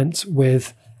 I went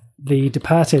with The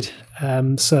Departed.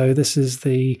 So this is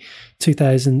the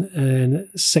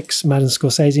 2006 Martin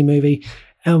Scorsese movie.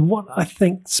 And what I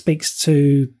think speaks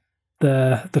to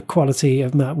the quality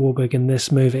of Mark Wahlberg in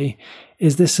this movie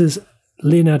is this is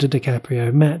Leonardo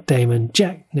DiCaprio, Matt Damon,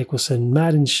 Jack Nicholson,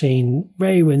 Martin Sheen,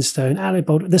 Ray Winstone, Alec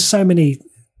Baldwin. There's so many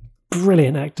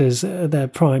brilliant actors at their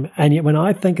prime. And yet when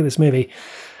I think of this movie,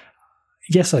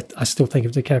 yes, I still think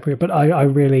of DiCaprio, but I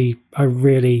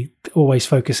really always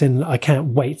focus in. I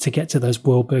can't wait to get to those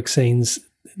Wahlberg scenes.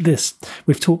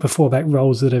 We've talked before about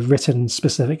roles that are written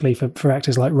specifically for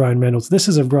actors like Ryan Reynolds. This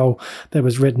is a role that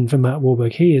was written for Matt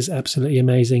Wahlberg. He is absolutely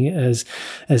amazing as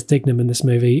Dignam in this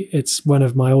movie. It's one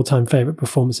of my all-time favorite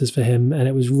performances for him, and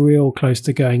it was real close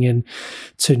to going in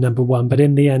to number one. But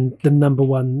in the end, the number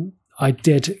one, I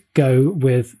did go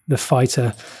with The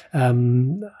Fighter.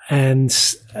 And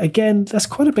again, that's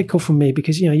quite a big call for me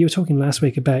because, you were talking last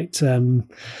week about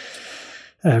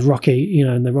Rocky,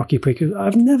 and the Rocky prequel.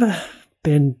 I've never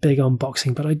been big on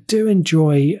boxing, but I do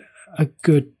enjoy a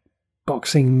good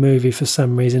boxing movie for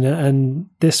some reason. And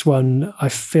this one, I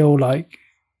feel like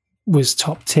was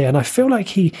top tier. And I feel like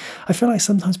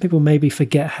sometimes people maybe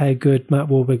forget how good Matt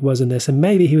Wahlberg was in this. And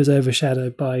maybe he was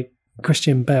overshadowed by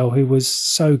Christian Bale, who was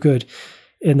so good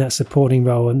in that supporting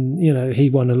role, and he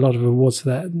won a lot of awards for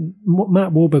that.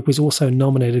 Matt Wahlberg was also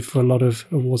nominated for a lot of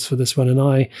awards for this one, and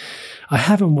I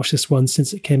haven't watched this one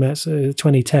since it came out, so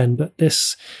 2010. But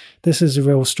this is a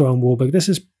real strong Wahlberg. This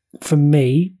is, for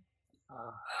me,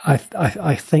 I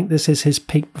think this is his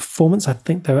peak performance. I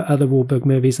think there are other Wahlberg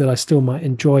movies that I still might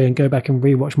enjoy and go back and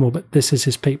rewatch more, but this is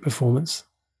his peak performance.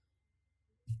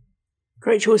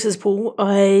 Great choices, Paul.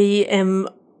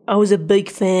 I was a big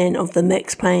fan of the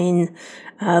Max Payne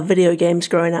video games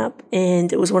growing up,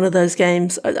 and it was one of those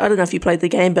games, I don't know if you played the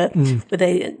game, but where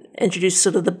they introduced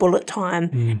sort of the bullet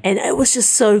time, and it was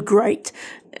just so great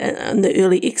in the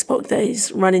early Xbox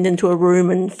days, running into a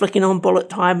room and flicking on bullet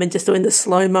time and just doing the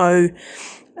slow-mo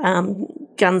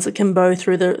guns akimbo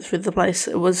through the place.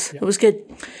 It was good.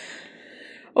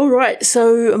 All right,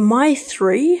 so my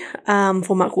three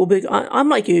for Mark Wahlberg, I'm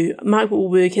like you. Mark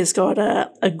Wahlberg has got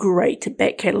a great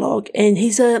back catalogue, and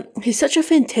he's such a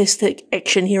fantastic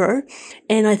action hero,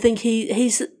 and I think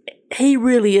he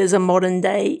really is a modern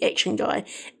day action guy,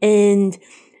 and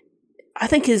I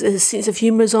think his sense of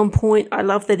humour is on point. I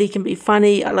love that he can be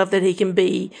funny. I love that he can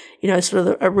be, sort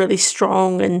of a really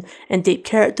strong and deep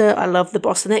character. I love the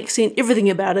Boston accent. Everything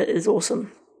about it is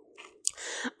awesome.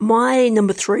 My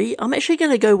number three, I'm actually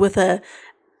going to go with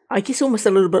I guess almost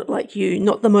a little bit like you,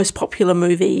 not the most popular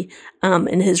movie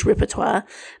in his repertoire,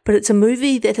 but it's a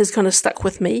movie that has kind of stuck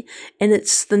with me, and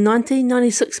it's the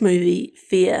 1996 movie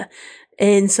Fear.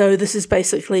 And so this is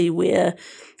basically where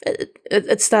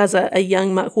it stars a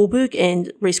young Mark Wahlberg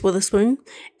and Reese Witherspoon,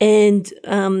 and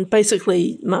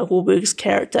basically Mark Wahlberg's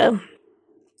character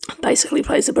basically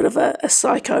plays a bit of a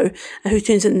psycho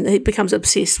he becomes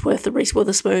obsessed with Reese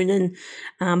Witherspoon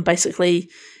and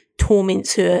basically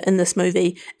torments her in this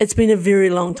movie. It's been a very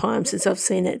long time since I've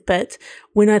seen it, but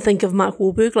when I think of Mark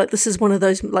Wahlberg, this is one of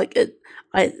those,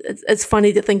 it's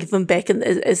funny to think of him back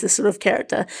as this sort of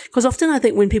character, because often I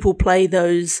think when people play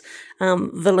those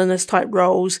villainous type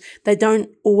roles, they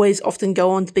don't always often go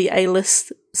on to be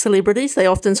A-list celebrities. They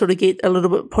often sort of get a little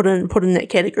bit put in that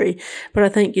category. But I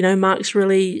think, Mark's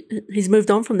he's moved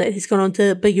on from that. He's gone on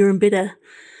to bigger and better.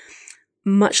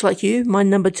 Much like you, my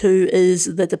number two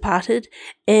is The Departed.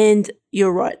 And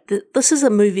you're right, this is a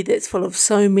movie that's full of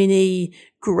so many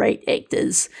great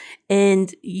actors.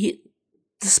 And yet,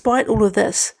 despite all of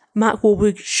this, Mark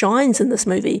Wahlberg shines in this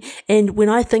movie. And when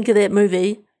I think of that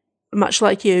movie, much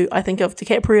like you, I think of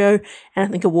DiCaprio and I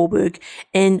think of Wahlberg.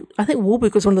 And I think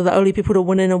Wahlberg was one of the only people to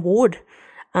win an award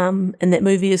in that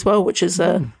movie as well, which is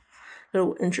a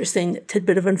little interesting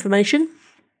tidbit of information.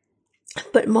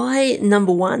 But my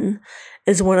number one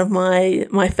is one of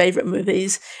my favourite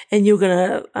movies, and you're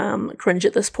going to cringe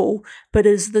at this, Paul, but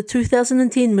is the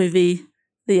 2010 movie,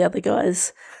 The Other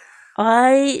Guys.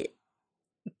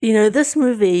 This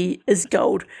movie is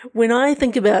gold. When I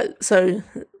think about, so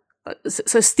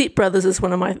Step Brothers is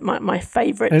one of my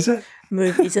favourite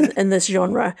movies in this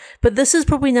genre, but this is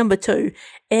probably number two,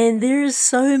 and there's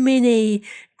so many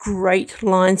great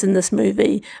lines in this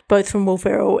movie, both from Will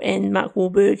Ferrell and Mark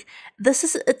Wahlberg.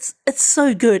 It's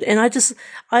so good, and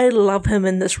I love him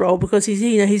in this role because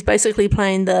he's basically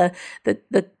playing the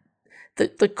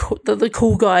the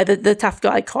cool guy, the tough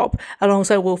guy cop,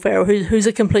 alongside Will Ferrell, who's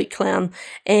a complete clown.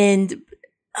 And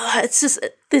it's just,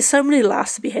 there's so many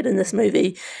laughs to be had in this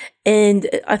movie. And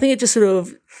I think it just sort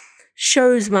of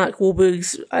shows Mark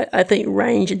Wahlberg's, I think,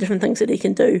 range and different things that he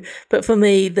can do. But for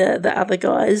me, the other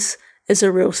guys is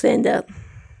a real standout.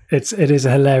 It is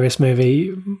a hilarious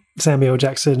movie. Samuel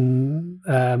Jackson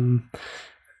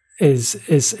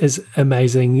is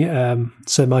amazing.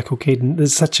 Sir Michael Keaton.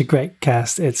 There's such a great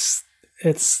cast.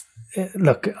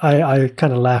 Look, I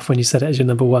kind of laugh when you said it as your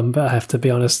number one, but I have to be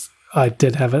honest, I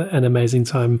did have an amazing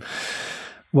time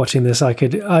watching this. I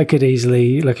could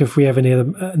easily, look, if we ever need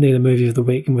a movie of the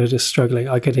week and we're just struggling,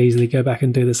 I could easily go back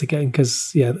and do this again,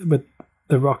 because with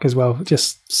The Rock as well,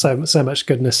 just so much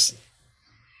goodness.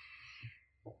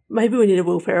 Maybe we need a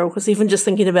Will Ferrell, because even just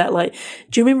thinking about, like,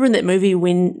 do you remember in that movie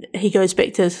when he goes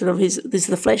back to sort of there's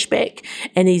the flashback,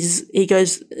 and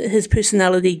his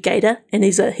personality Gator, and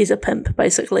he's a pimp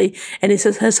basically, and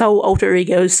his whole alter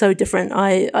ego is so different.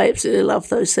 I absolutely love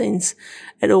those scenes.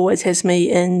 It always has me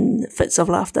in fits of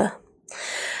laughter.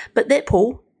 But that,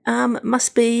 Paul,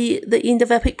 must be the end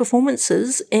of our peak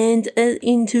performances and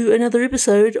into another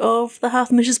episode of the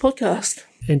Half Measures podcast.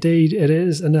 Indeed, it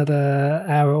is another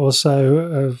hour or so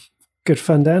of good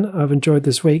fun, Dan. I've enjoyed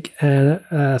this week, and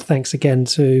thanks again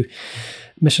to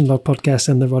Mission Log Podcast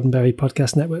and the Roddenberry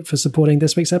Podcast Network for supporting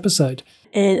this week's episode.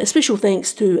 And a special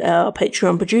thanks to our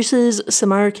Patreon producers,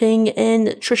 Samara King and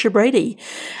Trisha Brady.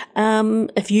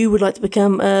 If you would like to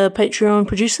become a Patreon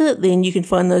producer, then you can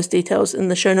find those details in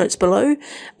the show notes below.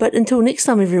 But until next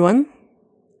time, everyone,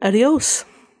 adios.